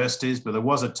the universities, but there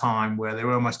was a time where they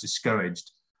were almost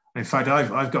discouraged. In fact,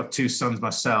 I've got 2 sons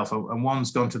myself, and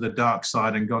one's gone to the dark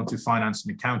side and gone to finance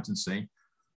and accountancy,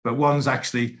 but one's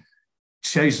actually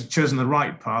chosen the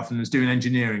right path and is doing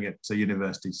engineering at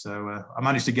university. So I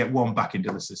managed to get one back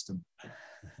into the system.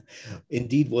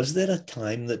 Indeed. Was there a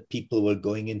time that people were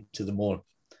going into the more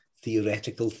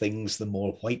theoretical things, the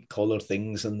more white-collar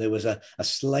things, and there was a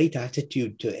slight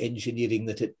attitude to engineering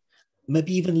that it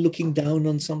maybe even looking down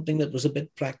on something that was a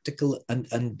bit practical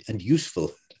and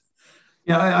useful?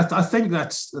 Yeah, I think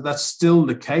that's still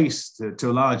the case to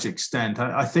a large extent.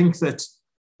 I think that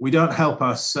we don't help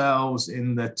ourselves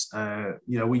in that,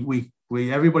 you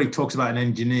know, everybody talks about an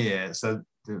engineer. So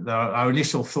our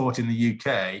initial thought in the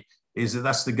UK is that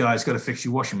that's the guy who's got to fix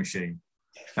your washing machine.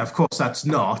 Now, of course, that's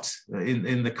not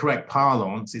in the correct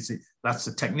parlance. That's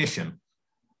a technician.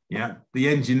 Yeah, the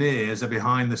engineers are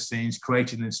behind the scenes,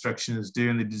 creating the instructions,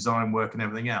 doing the design work and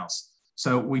everything else.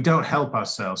 So we don't help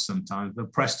ourselves sometimes. The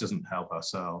press doesn't help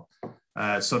ourselves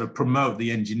sort of promote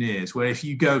the engineers. Where if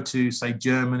you go to, say,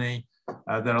 Germany,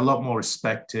 they're a lot more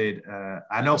respected,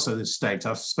 and also the States.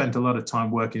 I've spent a lot of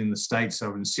time working in the States,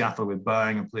 over in Seattle with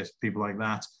Boeing and people like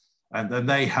that. And then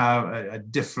they have a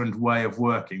different way of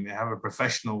working. They have a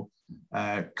professional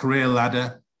career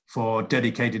ladder for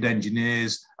dedicated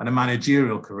engineers and a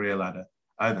managerial career ladder.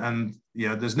 And you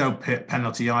know, there's no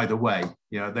penalty either way.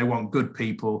 You know, they want good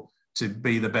people to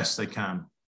be the best they can.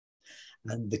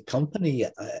 And the company,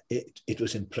 it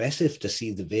was impressive to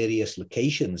see the various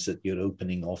locations that you're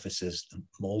opening offices in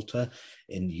Malta,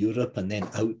 in Europe, and then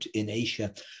out in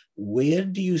Asia. Where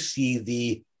do you see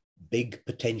the big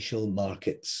potential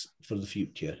markets for the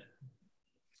future?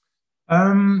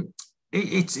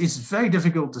 It's very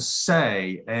difficult to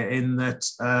say in that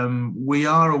we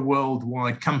are a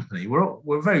worldwide company.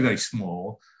 We're very, very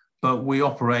small, but we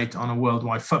operate on a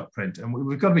worldwide footprint. And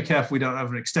we've got to be careful we don't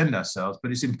overextend ourselves, but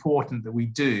it's important that we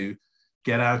do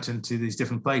get out into these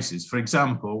different places. For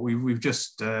example, we've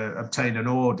just obtained an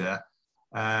order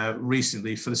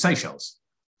recently for the Seychelles.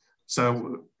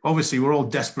 So obviously we're all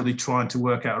desperately trying to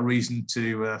work out a reason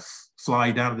to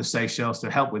fly down to the Seychelles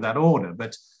to help with that order.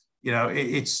 But, you know,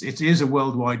 it is a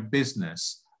worldwide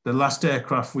business. The last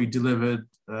aircraft we delivered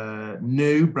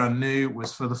brand new,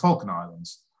 was for the Falkland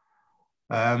Islands.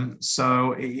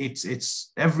 So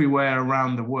it's everywhere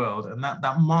around the world, and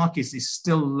that market is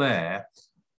still there.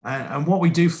 And what we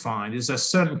do find is there's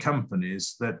certain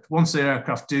companies that once their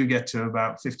aircraft do get to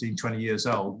about 15, 20 years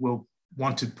old, will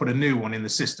want to put a new one in the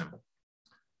system.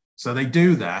 So they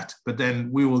do that, but then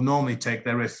we will normally take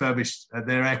their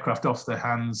aircraft off their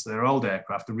hands, their old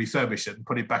aircraft, and refurbish it and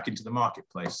put it back into the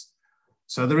marketplace.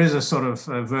 So there is a sort of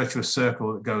a virtuous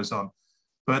circle that goes on.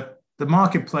 But the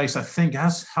marketplace, I think,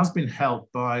 has been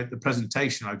helped by the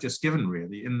presentation I've just given,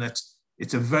 really, in that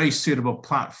it's a very suitable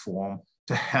platform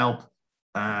to help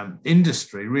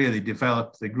industry really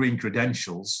develop the green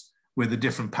credentials with the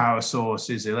different power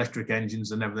sources, electric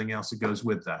engines, and everything else that goes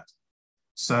with that.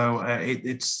 So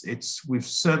we've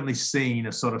certainly seen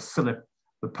a sort of fillip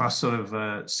the past sort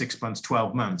of 6 months,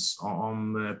 12 months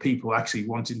on people actually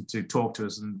wanting to talk to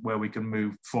us and where we can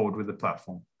move forward with the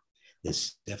platform.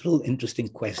 There's several interesting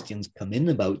questions come in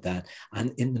about that.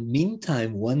 And in the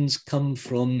meantime, one's come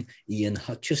from Ian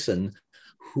Hutchison,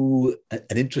 who,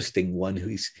 an interesting one,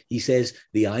 he says,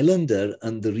 the Islander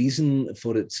and the reason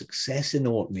for its success in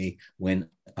Orkney when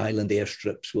island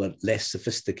airstrips were less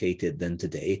sophisticated than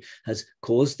today has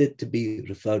caused it to be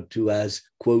referred to as,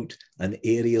 quote, an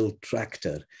aerial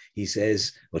tractor. He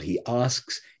says, or he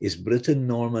asks, is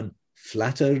Britten-Norman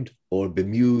flattered or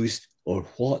bemused or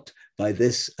what by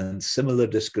this and similar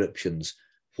descriptions?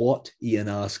 What, Ian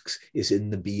asks, is in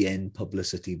the BN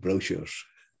publicity brochures?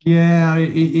 Yeah,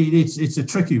 it's a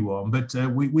tricky one, but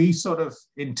we sort of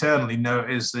internally know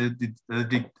it as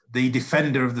the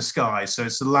defender of the skies. So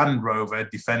it's the Land Rover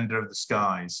defender of the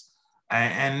skies.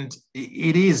 And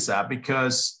it is that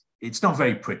because it's not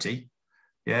very pretty.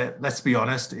 Yeah, let's be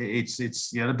honest.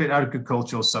 It's you know, a bit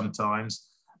agricultural sometimes,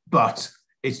 but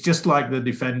it's just like the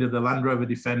Defender, the Land Rover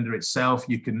Defender itself.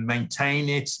 You can maintain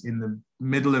it in the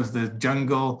middle of the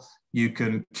jungle. You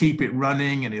can keep it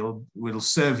running and it'll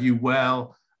serve you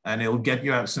well. And it'll get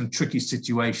you out of some tricky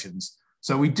situations.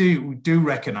 So we do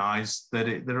recognize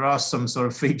that there are some sort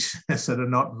of features that are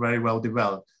not very well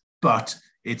developed, but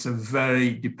it's a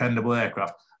very dependable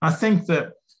aircraft. I think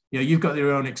that, you know, you've got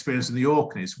your own experience in the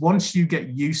Orkneys. Once you get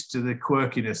used to the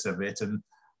quirkiness of it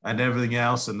and everything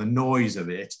else and the noise of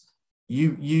it,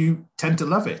 you tend to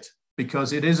love it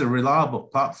because it is a reliable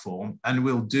platform and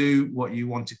will do what you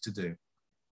want it to do.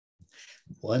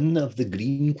 One of the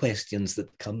green questions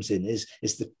that comes in is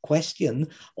the question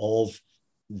of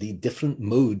the different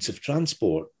modes of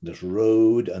transport. There's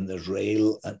road and there's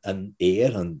rail and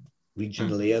air and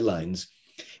regional airlines.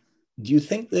 Do you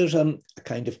think there's a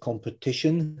kind of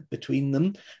competition between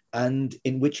them? And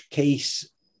in which case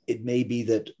it may be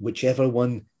that whichever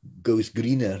one goes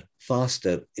greener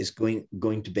faster is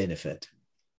going to benefit?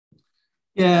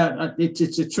 Yeah,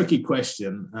 it's a tricky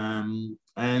question.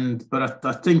 But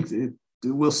I think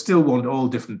we'll still want all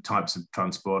different types of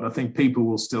transport. I think people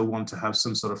will still want to have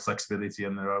some sort of flexibility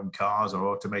in their own cars or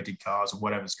automated cars or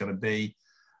whatever it's going to be.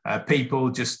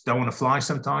 People just don't want to fly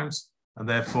sometimes. And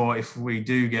therefore, if we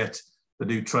do get the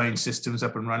new train systems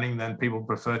up and running, then people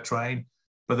prefer train.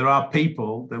 But there are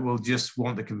people that will just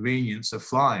want the convenience of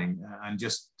flying and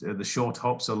just the short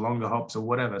hops or longer hops or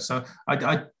whatever. So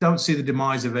I don't see the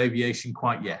demise of aviation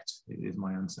quite yet, is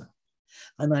my answer.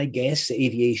 And I guess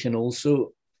aviation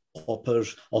also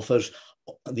offers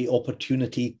the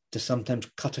opportunity to sometimes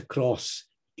cut across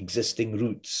existing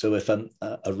routes. So if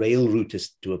a rail route is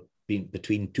to be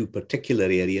between two particular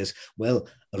areas, well,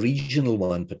 a regional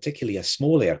one, particularly a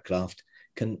small aircraft,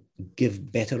 can give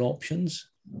better options.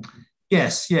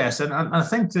 Yes. And I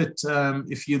think that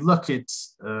if you look at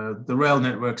the rail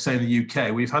network, say in the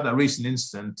UK, we've had that recent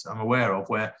incident I'm aware of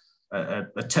where a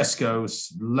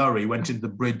Tesco's lorry went into the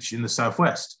bridge in the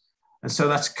southwest. And so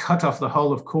that's cut off the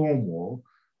whole of Cornwall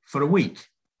for a week.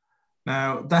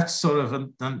 Now, that's sort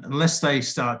of, unless they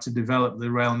start to develop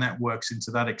the rail networks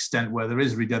into that extent where there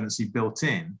is redundancy built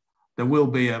in, there will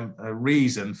be a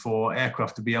reason for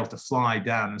aircraft to be able to fly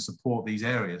down and support these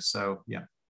areas. So, yeah.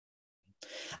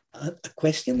 A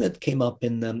question that came up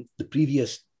in the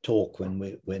previous talk when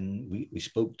we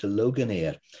spoke to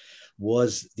Loganair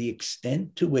was the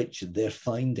extent to which they're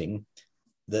finding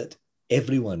that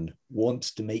everyone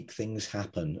wants to make things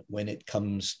happen when it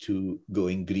comes to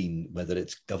going green, whether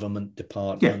it's government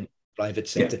department, private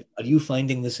sector. Yeah. Are you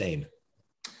finding the same?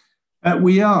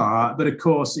 We are, but of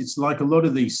course, it's like a lot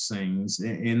of these things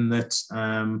in that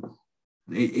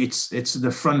it's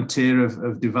the frontier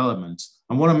of development.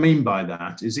 And what I mean by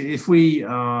that is if we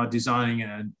are designing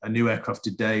a new aircraft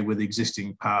today with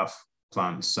existing power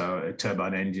plants, so a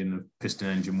turbine engine, a piston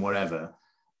engine, whatever,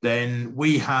 then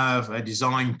we have a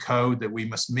design code that we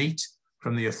must meet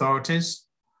from the authorities.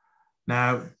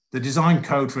 Now, the design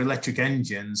code for electric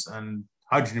engines and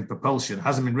hydrogen propulsion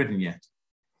hasn't been written yet.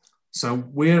 So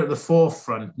we're at the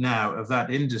forefront now of that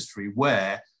industry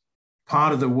where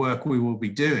part of the work we will be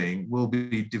doing will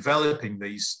be developing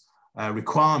these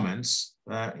requirements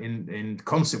in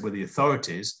concert with the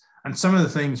authorities. And some of the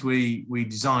things we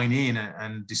design in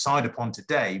and decide upon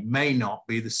today may not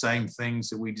be the same things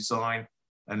that we design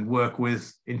and work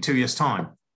with in 2 years' time.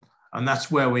 And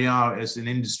that's where we are as an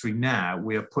industry now.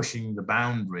 We are pushing the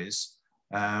boundaries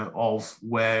of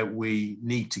where we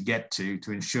need to get to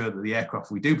ensure that the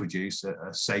aircraft we do produce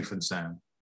are safe and sound.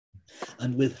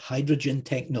 And with hydrogen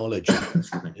technology,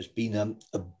 there's been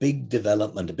a big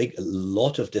development, a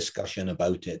lot of discussion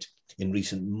about it in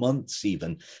recent months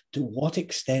even. To what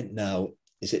extent now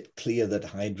is it clear that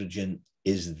hydrogen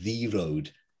is the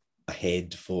road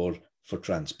ahead for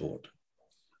transport?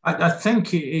 I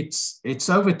think it's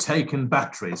overtaken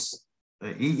batteries,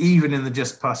 even in the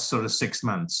just past sort of 6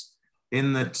 months,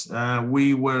 in that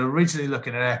we were originally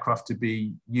looking at aircraft to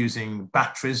be using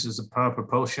batteries as a power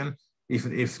propulsion,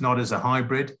 if not as a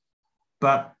hybrid.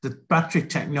 But the battery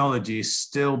technology is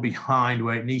still behind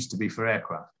where it needs to be for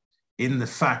aircraft, in the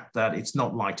fact that it's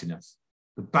not light enough.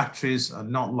 The batteries are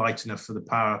not light enough for the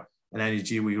power and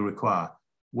energy we require,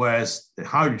 whereas the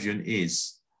hydrogen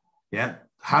is. Yeah.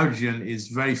 Hydrogen is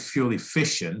very fuel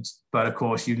efficient, but of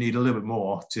course you need a little bit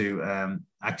more to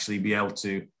actually be able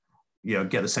to,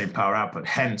 get the same power output.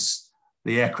 Hence,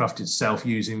 the aircraft itself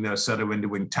using those sort of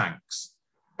under-wing tanks.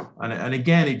 And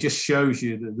again, it just shows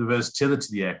you the versatility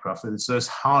of the aircraft. It's those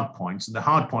hard points, and the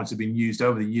hard points have been used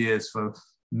over the years for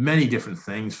many different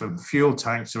things, from fuel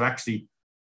tanks to actually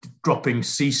dropping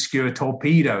sea skewer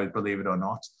torpedoes, believe it or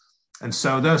not. And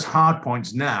so those hard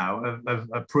points now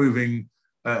are proving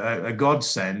a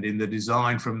godsend in the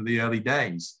design from the early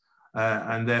days.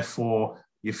 And therefore,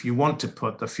 if you want to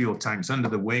put the fuel tanks under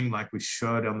the wing, like we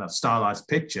showed on that stylized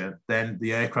picture, then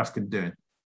the aircraft can do it.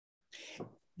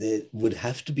 There would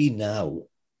have to be now,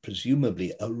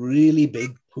 presumably, a really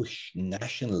big push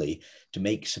nationally to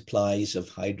make supplies of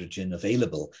hydrogen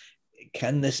available.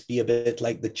 Can this be a bit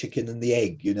like the chicken and the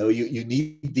egg? You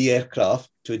need the aircraft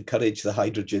to encourage the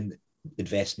hydrogen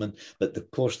investment, but of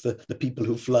course the people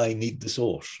who fly need the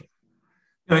source.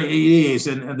 It is,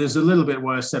 and there's a little bit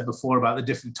what I said before about the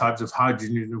different types of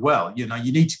hydrogen as well. You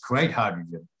need to create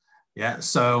hydrogen. Yeah,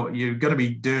 so you're going to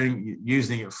be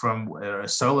using it from a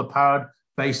solar powered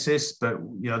basis, but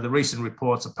the recent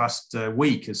reports of past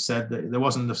week has said that there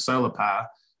wasn't enough solar power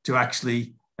to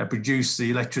actually produce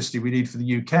the electricity we need for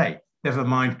the UK, never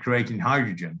mind creating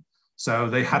hydrogen. So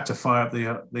they had to fire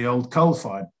up the old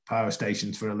coal-fired power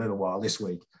stations for a little while this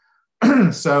week.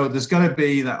 So there's going to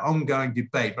be that ongoing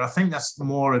debate, but I think that's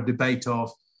more a debate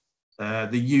of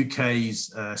the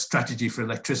UK's strategy for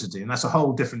electricity, and that's a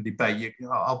whole different debate.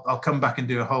 I'll come back and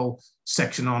do a whole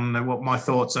section on what my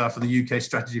thoughts are for the UK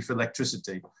strategy for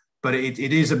electricity. But it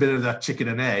is a bit of that chicken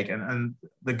and egg, and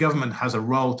the government has a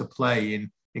role to play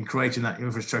in creating that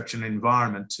infrastructure and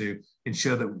environment to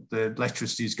ensure that the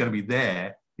electricity is going to be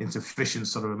there in sufficient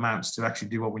sort of amounts to actually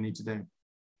do what we need to do.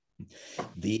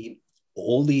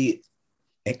 All the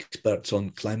experts on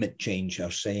climate change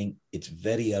are saying it's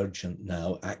very urgent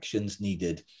now, actions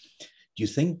needed. Do you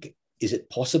think, is it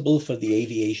possible for the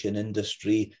aviation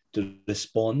industry to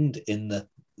respond in the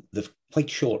quite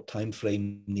short time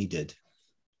frame needed?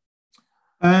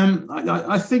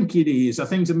 I think it is. I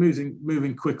think things are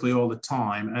moving quickly all the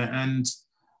time. And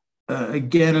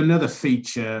again, another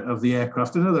feature of the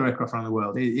aircraft, another aircraft around the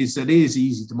world, is that it is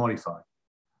easy to modify.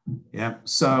 Yeah.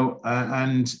 So,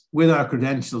 and with our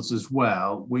credentials as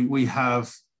well, we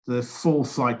have the full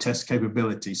flight test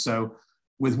capability. So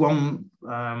with one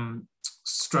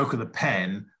stroke of the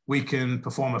pen, we can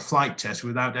perform a flight test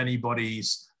without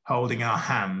anybody's holding our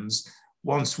hands.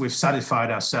 Once we've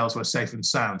satisfied ourselves we're safe and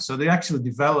sound. So the actual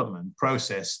development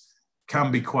process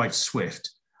can be quite swift.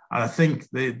 And I think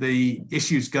the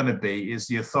issue is going to be is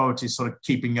the authorities sort of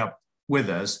keeping up with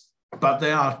us, but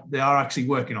they are actually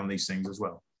working on these things as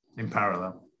well in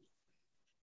parallel.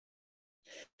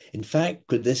 In fact,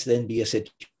 could this then be a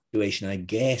situation, I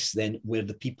guess, then where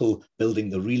the people building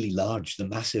the really large, the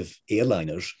massive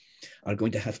airliners are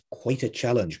going to have quite a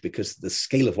challenge because the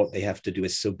scale of what they have to do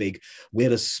is so big,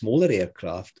 whereas smaller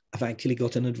aircraft have actually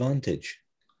got an advantage?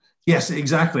 Yes,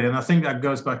 exactly. And I think that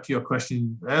goes back to your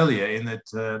question earlier in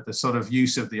that the sort of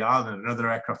use of the Islander and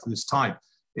other aircraft of this type,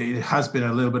 it has been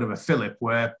a little bit of a fillip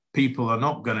where people are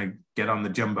not going to get on the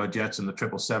jumbo jets and the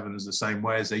 777s the same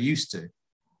way as they used to.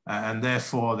 And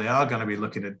therefore, they are going to be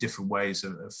looking at different ways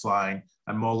of flying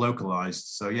and more localized.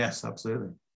 So yes, absolutely.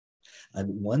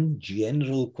 And one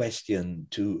general question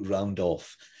to round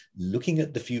off. Looking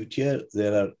at the future,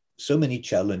 there are so many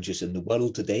challenges in the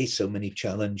world today, so many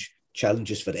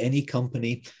challenges for any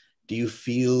company. Do you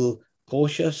feel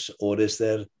cautious or is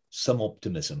there some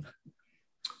optimism?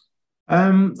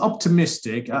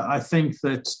 Optimistic. I think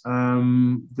that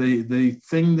the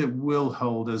thing that will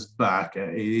hold us back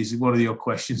is one of your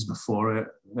questions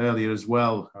before earlier as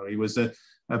well, Harry, was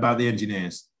about the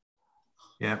engineers.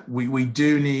 Yeah, we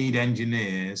do need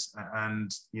engineers,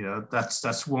 and you know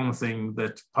that's one thing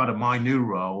that part of my new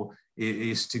role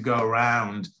is to go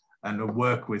around and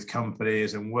work with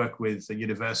companies and work with the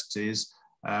universities.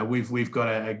 We've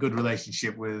got a good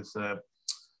relationship with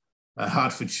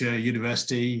Hertfordshire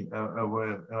University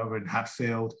over in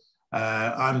Hatfield.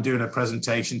 I'm doing a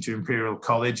presentation to Imperial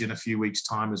College in a few weeks'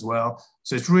 time as well.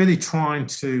 So it's really trying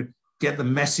to get the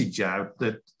message out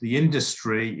that the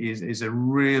industry is a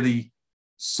really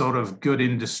sort of good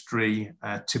industry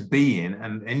to be in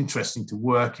and interesting to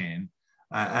work in,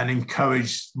 and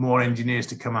encourage more engineers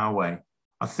to come our way.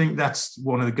 I think that's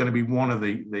going to be one of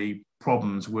the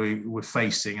problems we're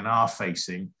facing and are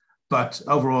facing. But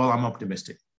overall, I'm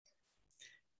optimistic.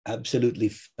 Absolutely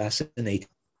fascinating.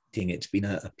 It's been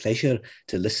a pleasure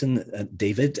to listen,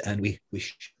 David, and we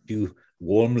wish you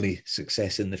warmly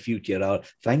success in the future. Our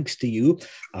thanks to you,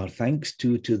 our thanks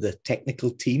to the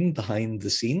technical team behind the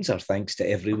scenes, our thanks to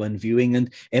everyone viewing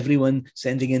and everyone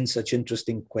sending in such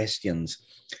interesting questions.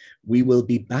 We will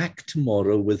be back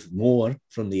tomorrow with more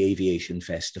from the Aviation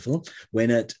Festival, when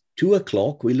at 2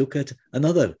 o'clock we look at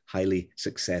another highly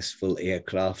successful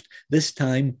aircraft, this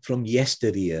time from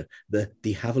yesteryear, the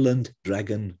de Havilland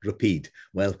Dragon Rapide.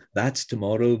 Well, that's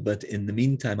tomorrow, but in the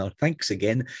meantime, our thanks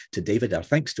again to David, our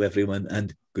thanks to everyone,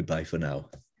 and goodbye for now.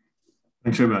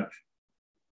 Thanks very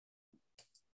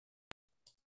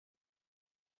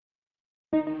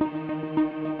much.